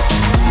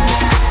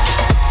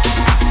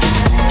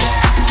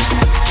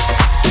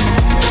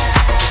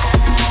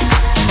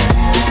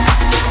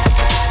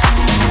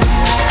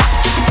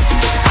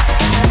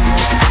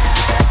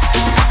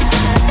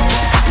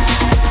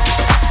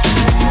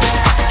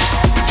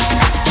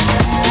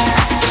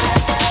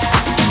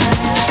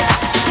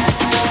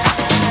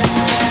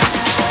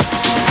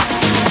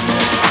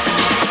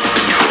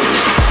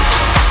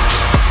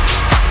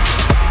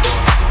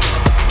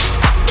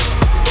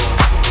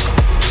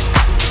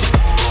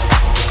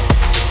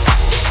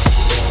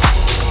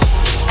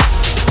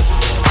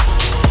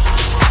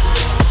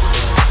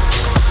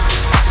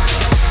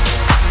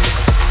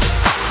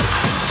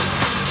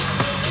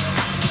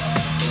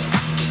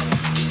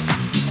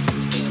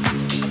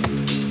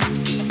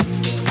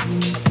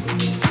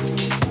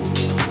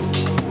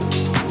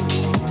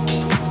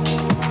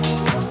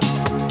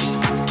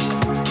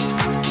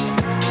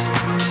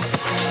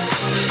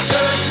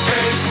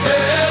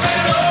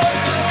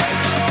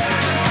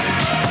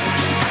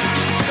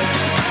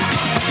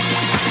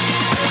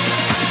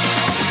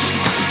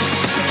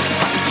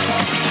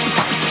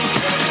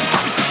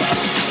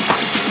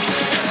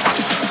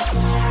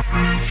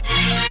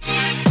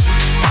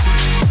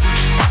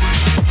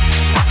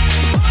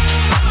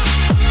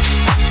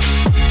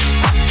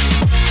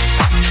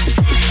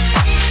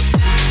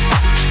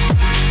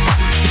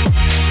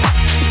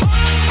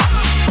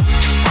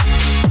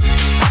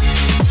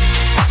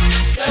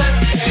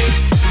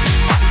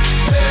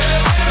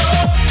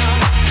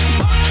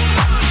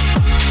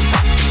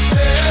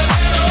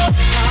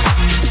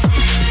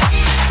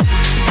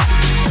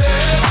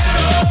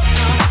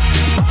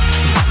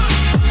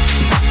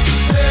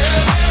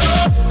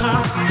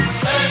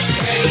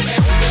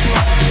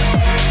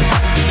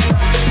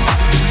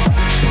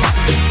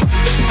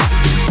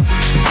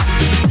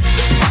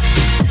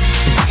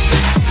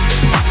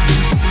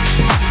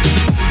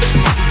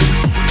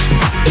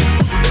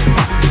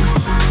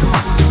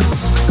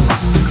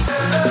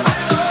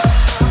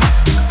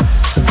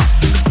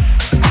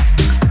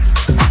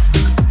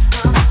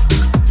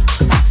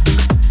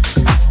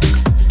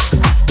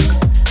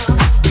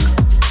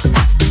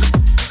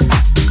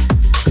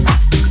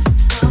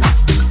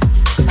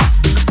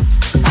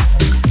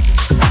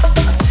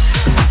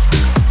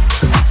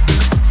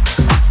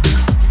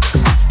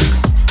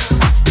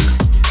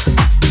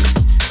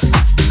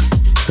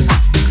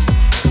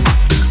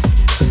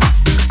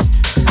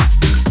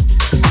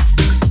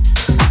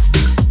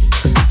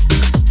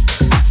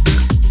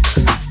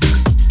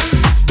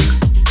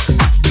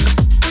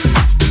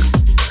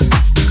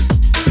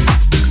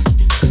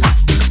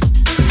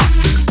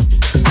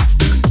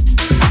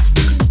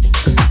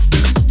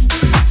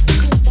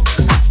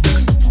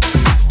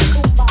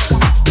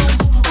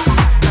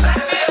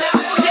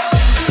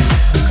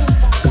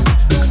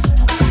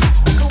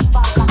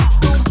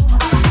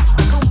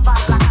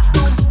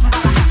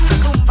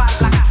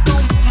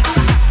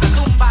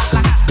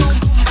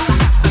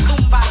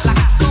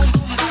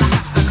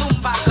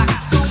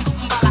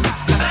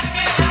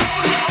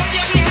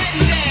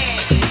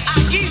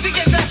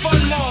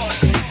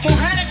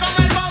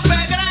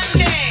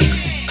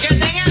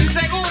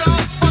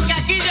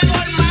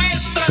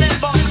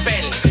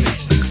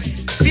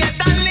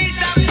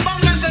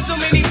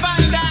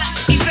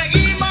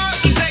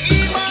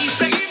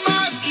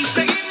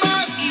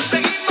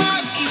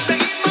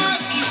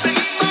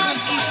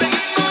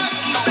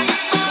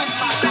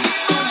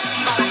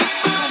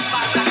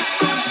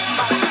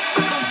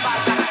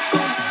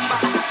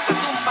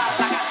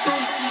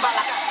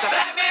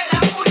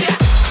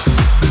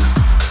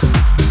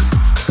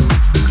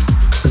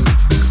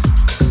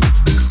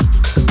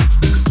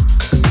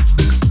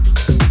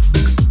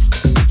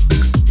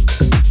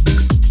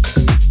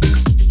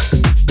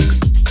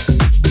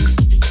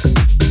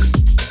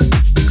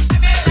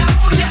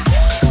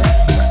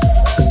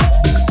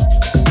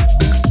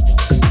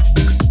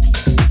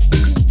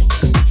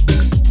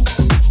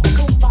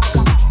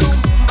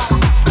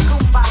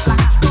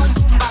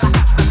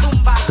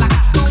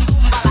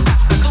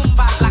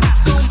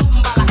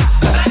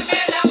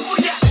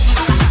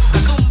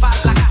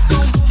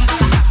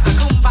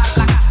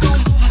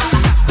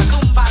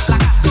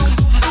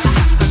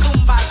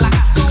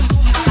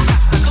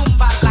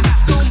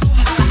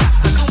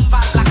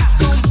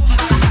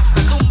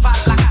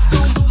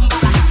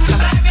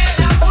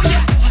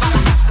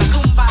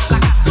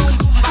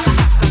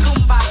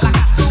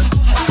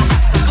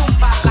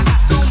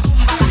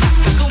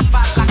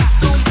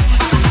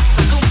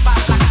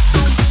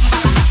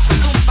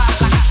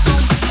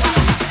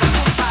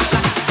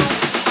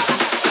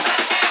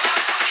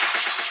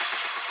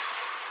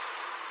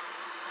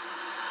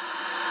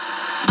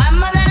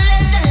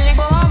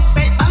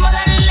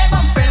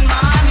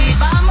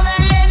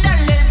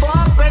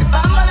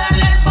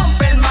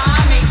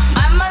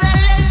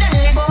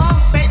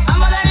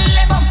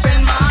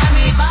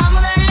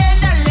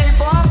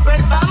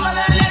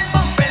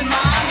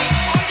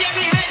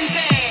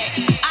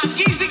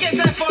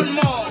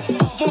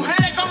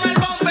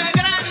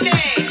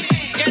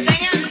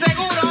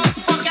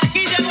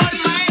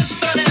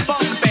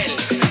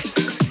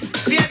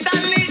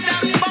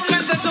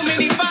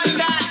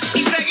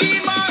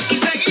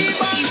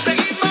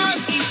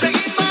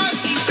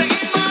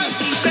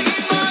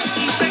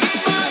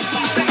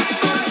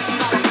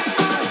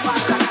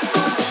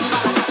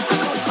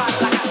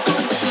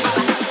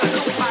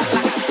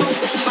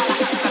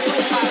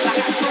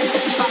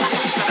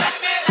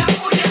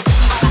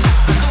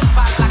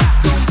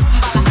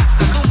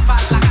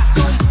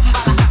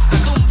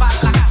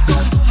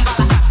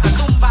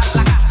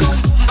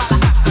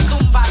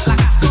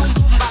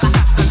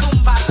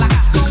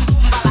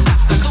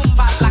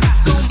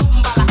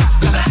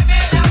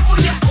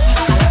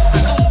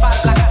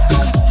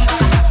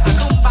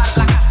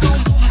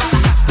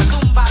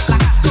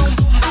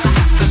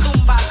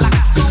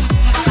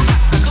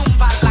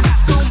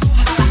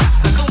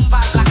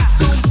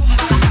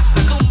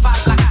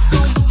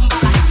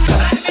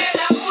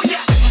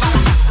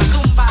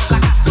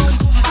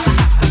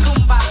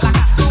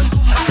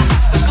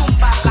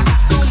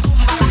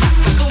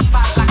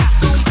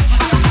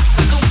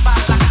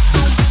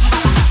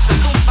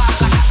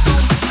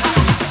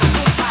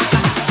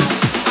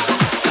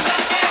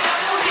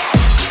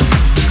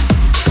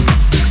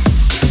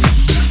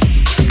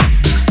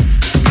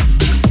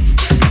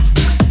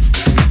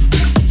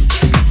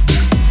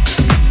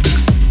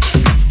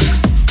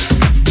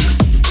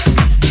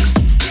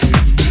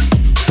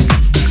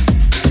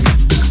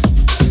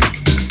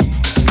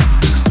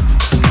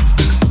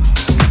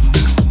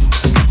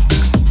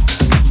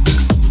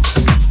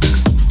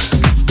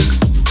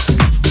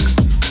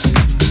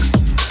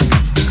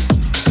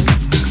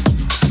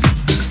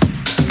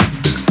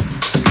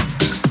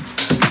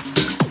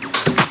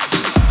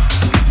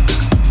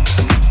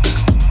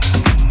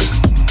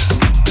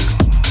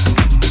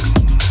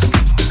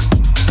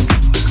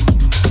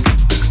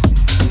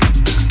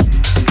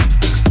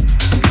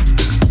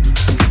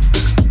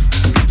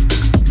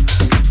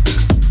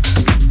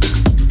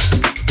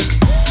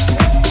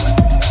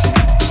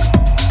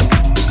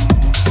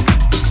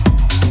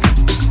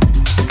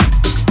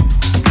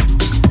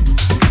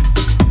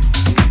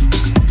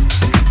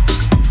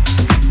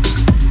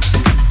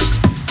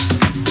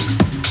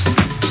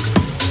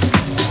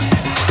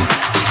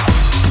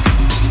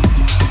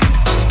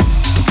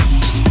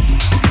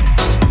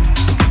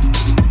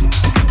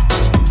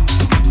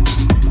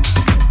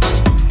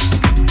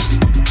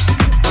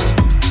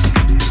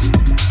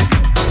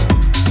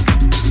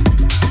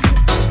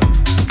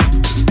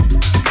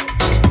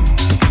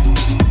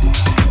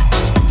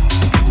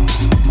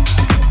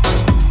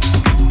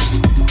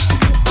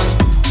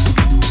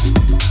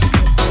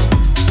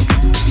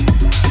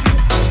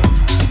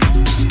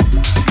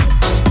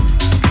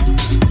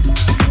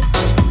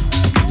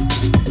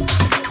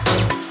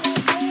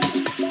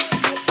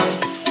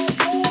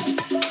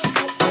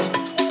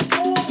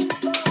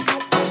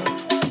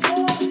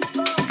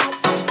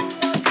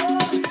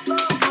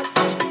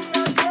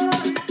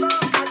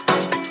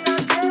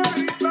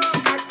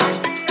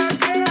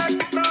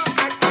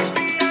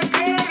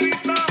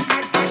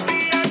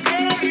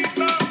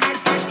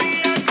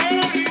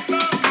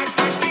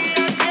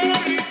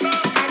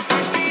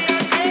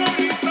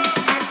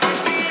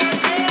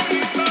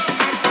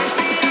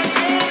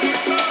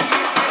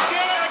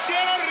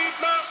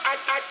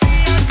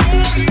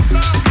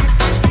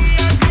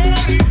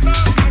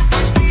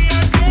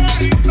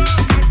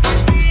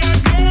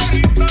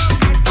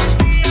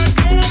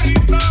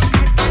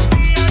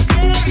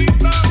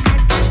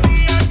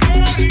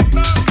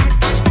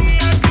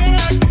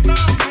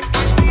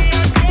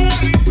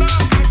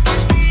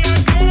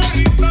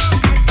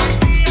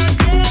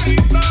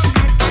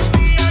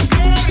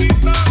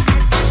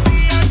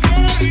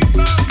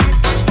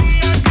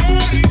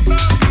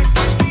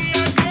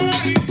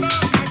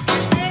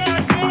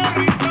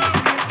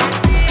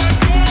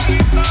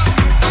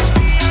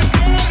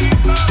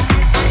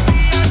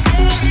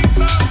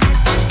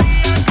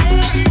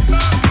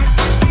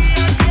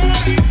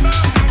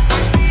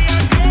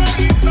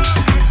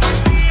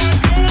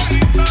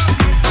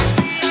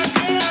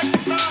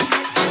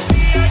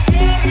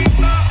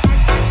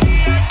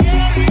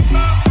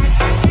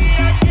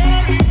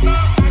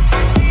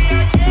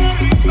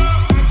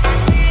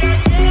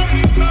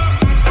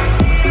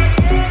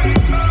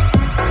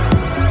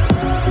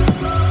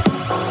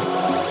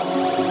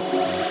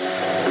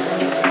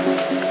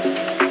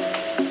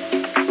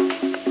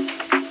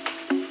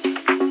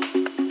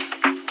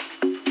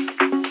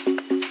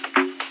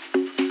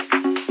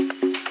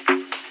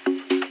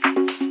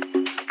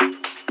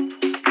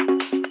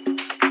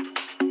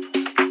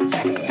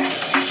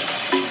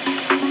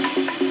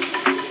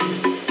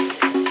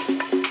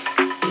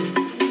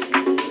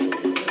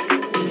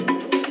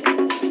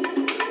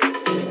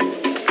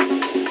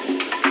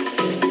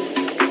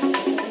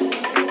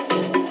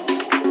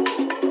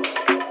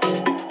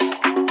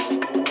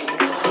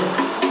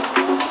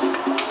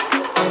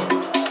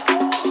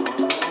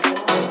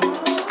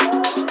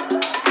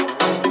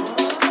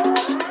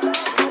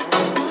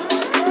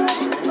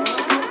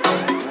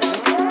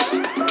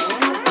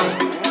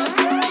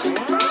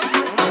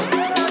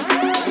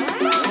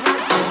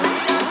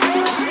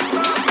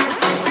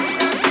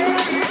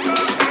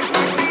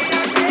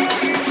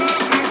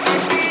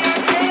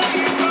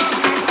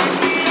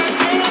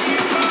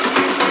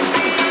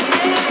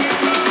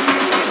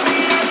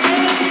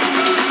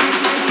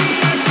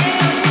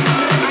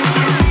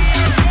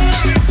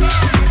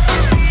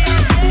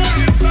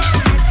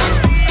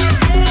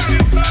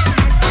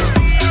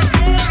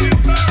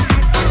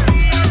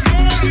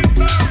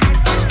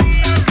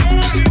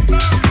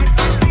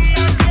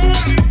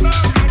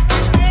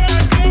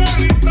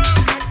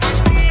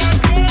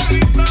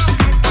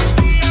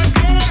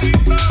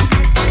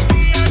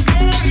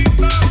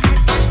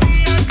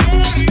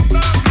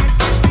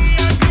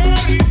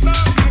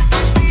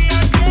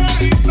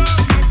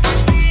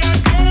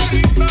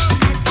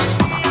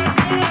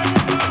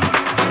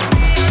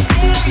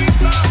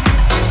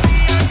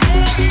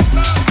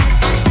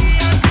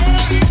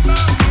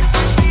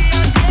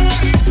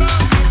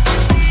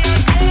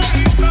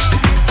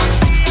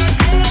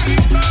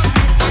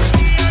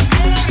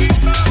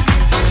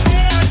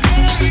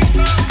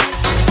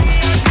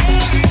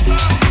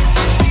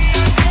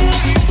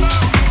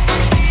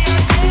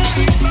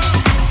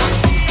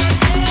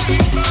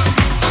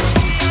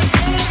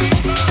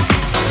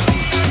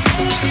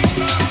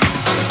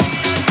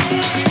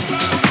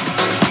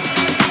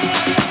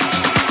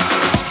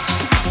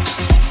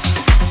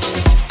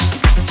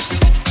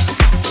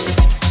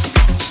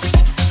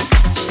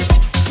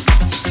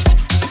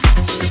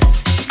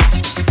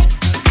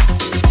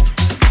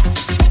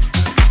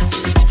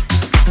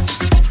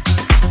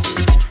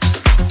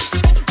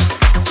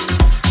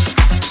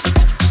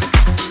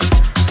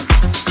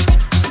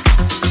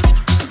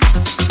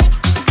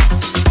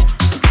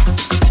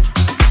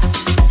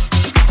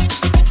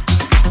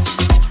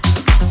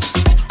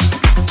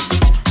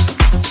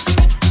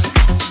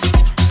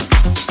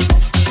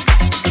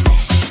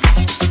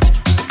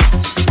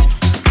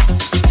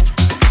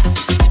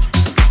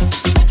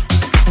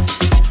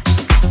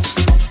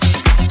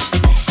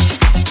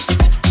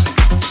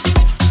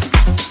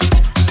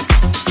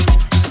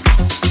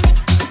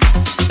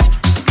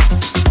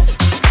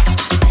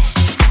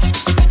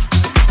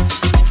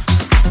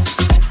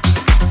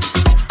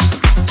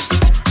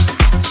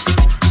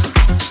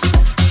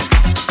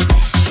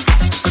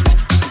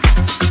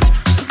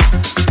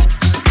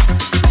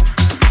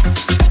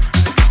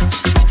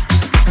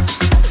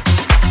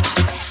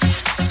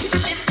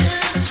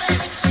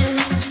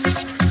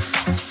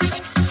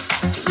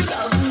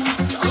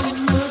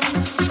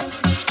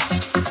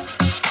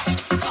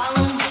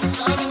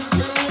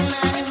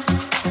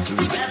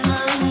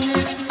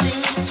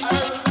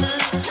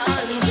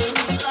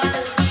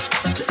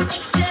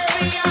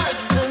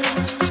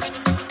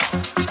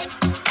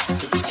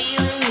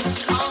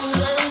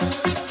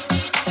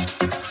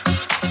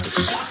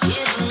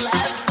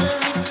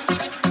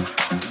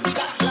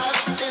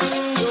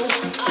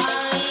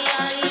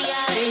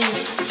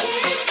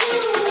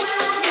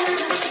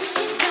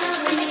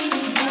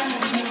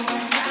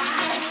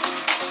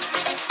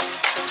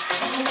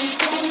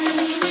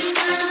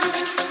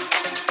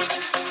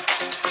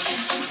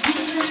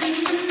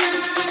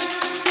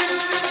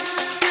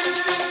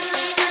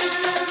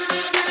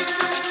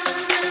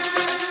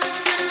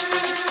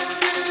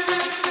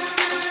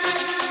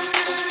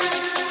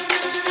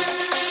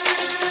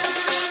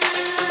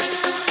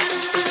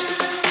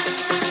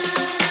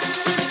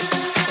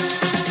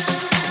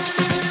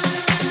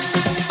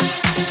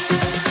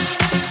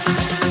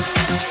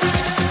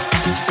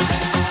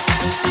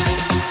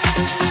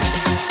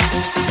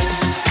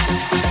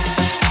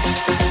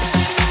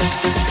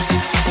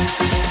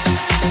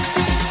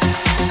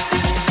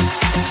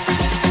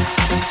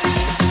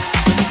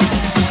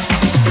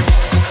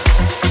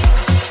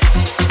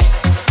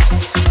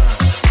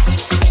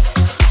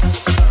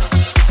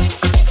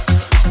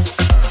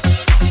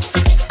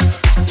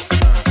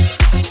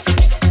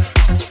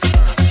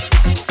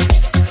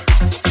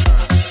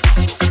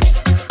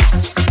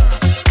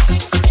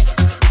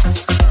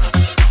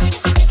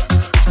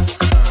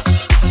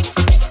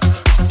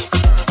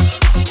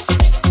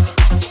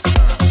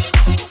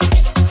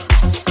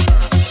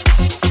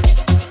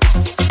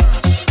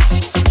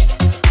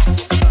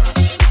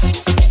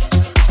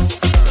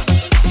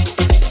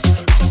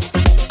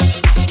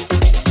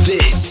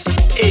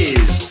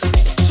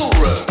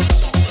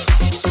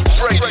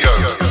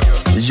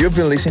 You've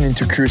been listening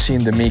to Crusy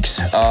in the Mix.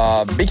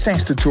 Big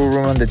thanks to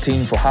Toolroom and the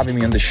team for having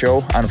me on the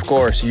show, and of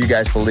course, you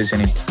guys for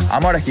listening.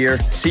 I'm out of here.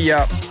 See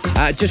ya.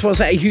 Just want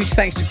to say a huge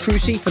thanks to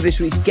Crusy for this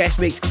week's guest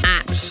mix.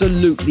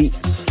 Absolutely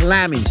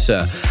slamming,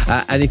 sir.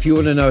 And if you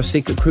want to know a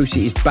secret,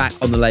 Crusy is back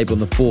on the label on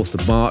the 4th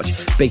of March.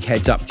 Big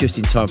heads up, just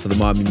in time for the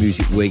Miami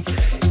Music Week.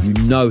 You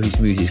know his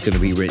music's going to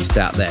be rinsed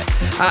out there.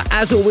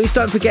 As always,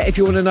 don't forget, if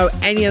you want to know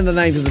any of the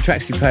names of the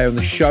tracks we play on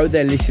the show,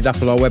 they're listed up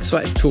on our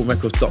website,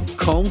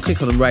 toolrecords.com.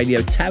 Click on the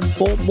radio tab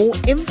for more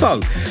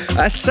info.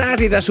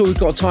 Sadly, that's all we've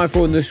got time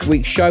for on this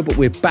week's show, but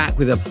we're back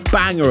with a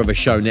banger of a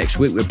show next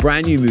week with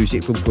brand new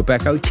music from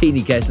Quebeco, Teeny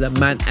Gessler,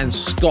 Man and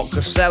Scott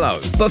Costello.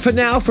 But for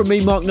now, from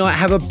me, Mark Knight,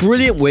 have a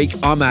brilliant week.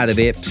 I'm out of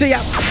here. See ya.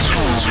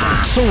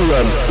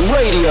 Toolroom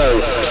Radio.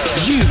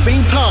 You've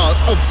been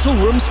part of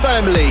Toolroom's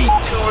family.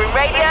 Toolroom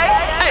Radio,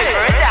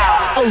 over and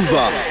out.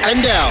 Over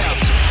and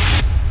out.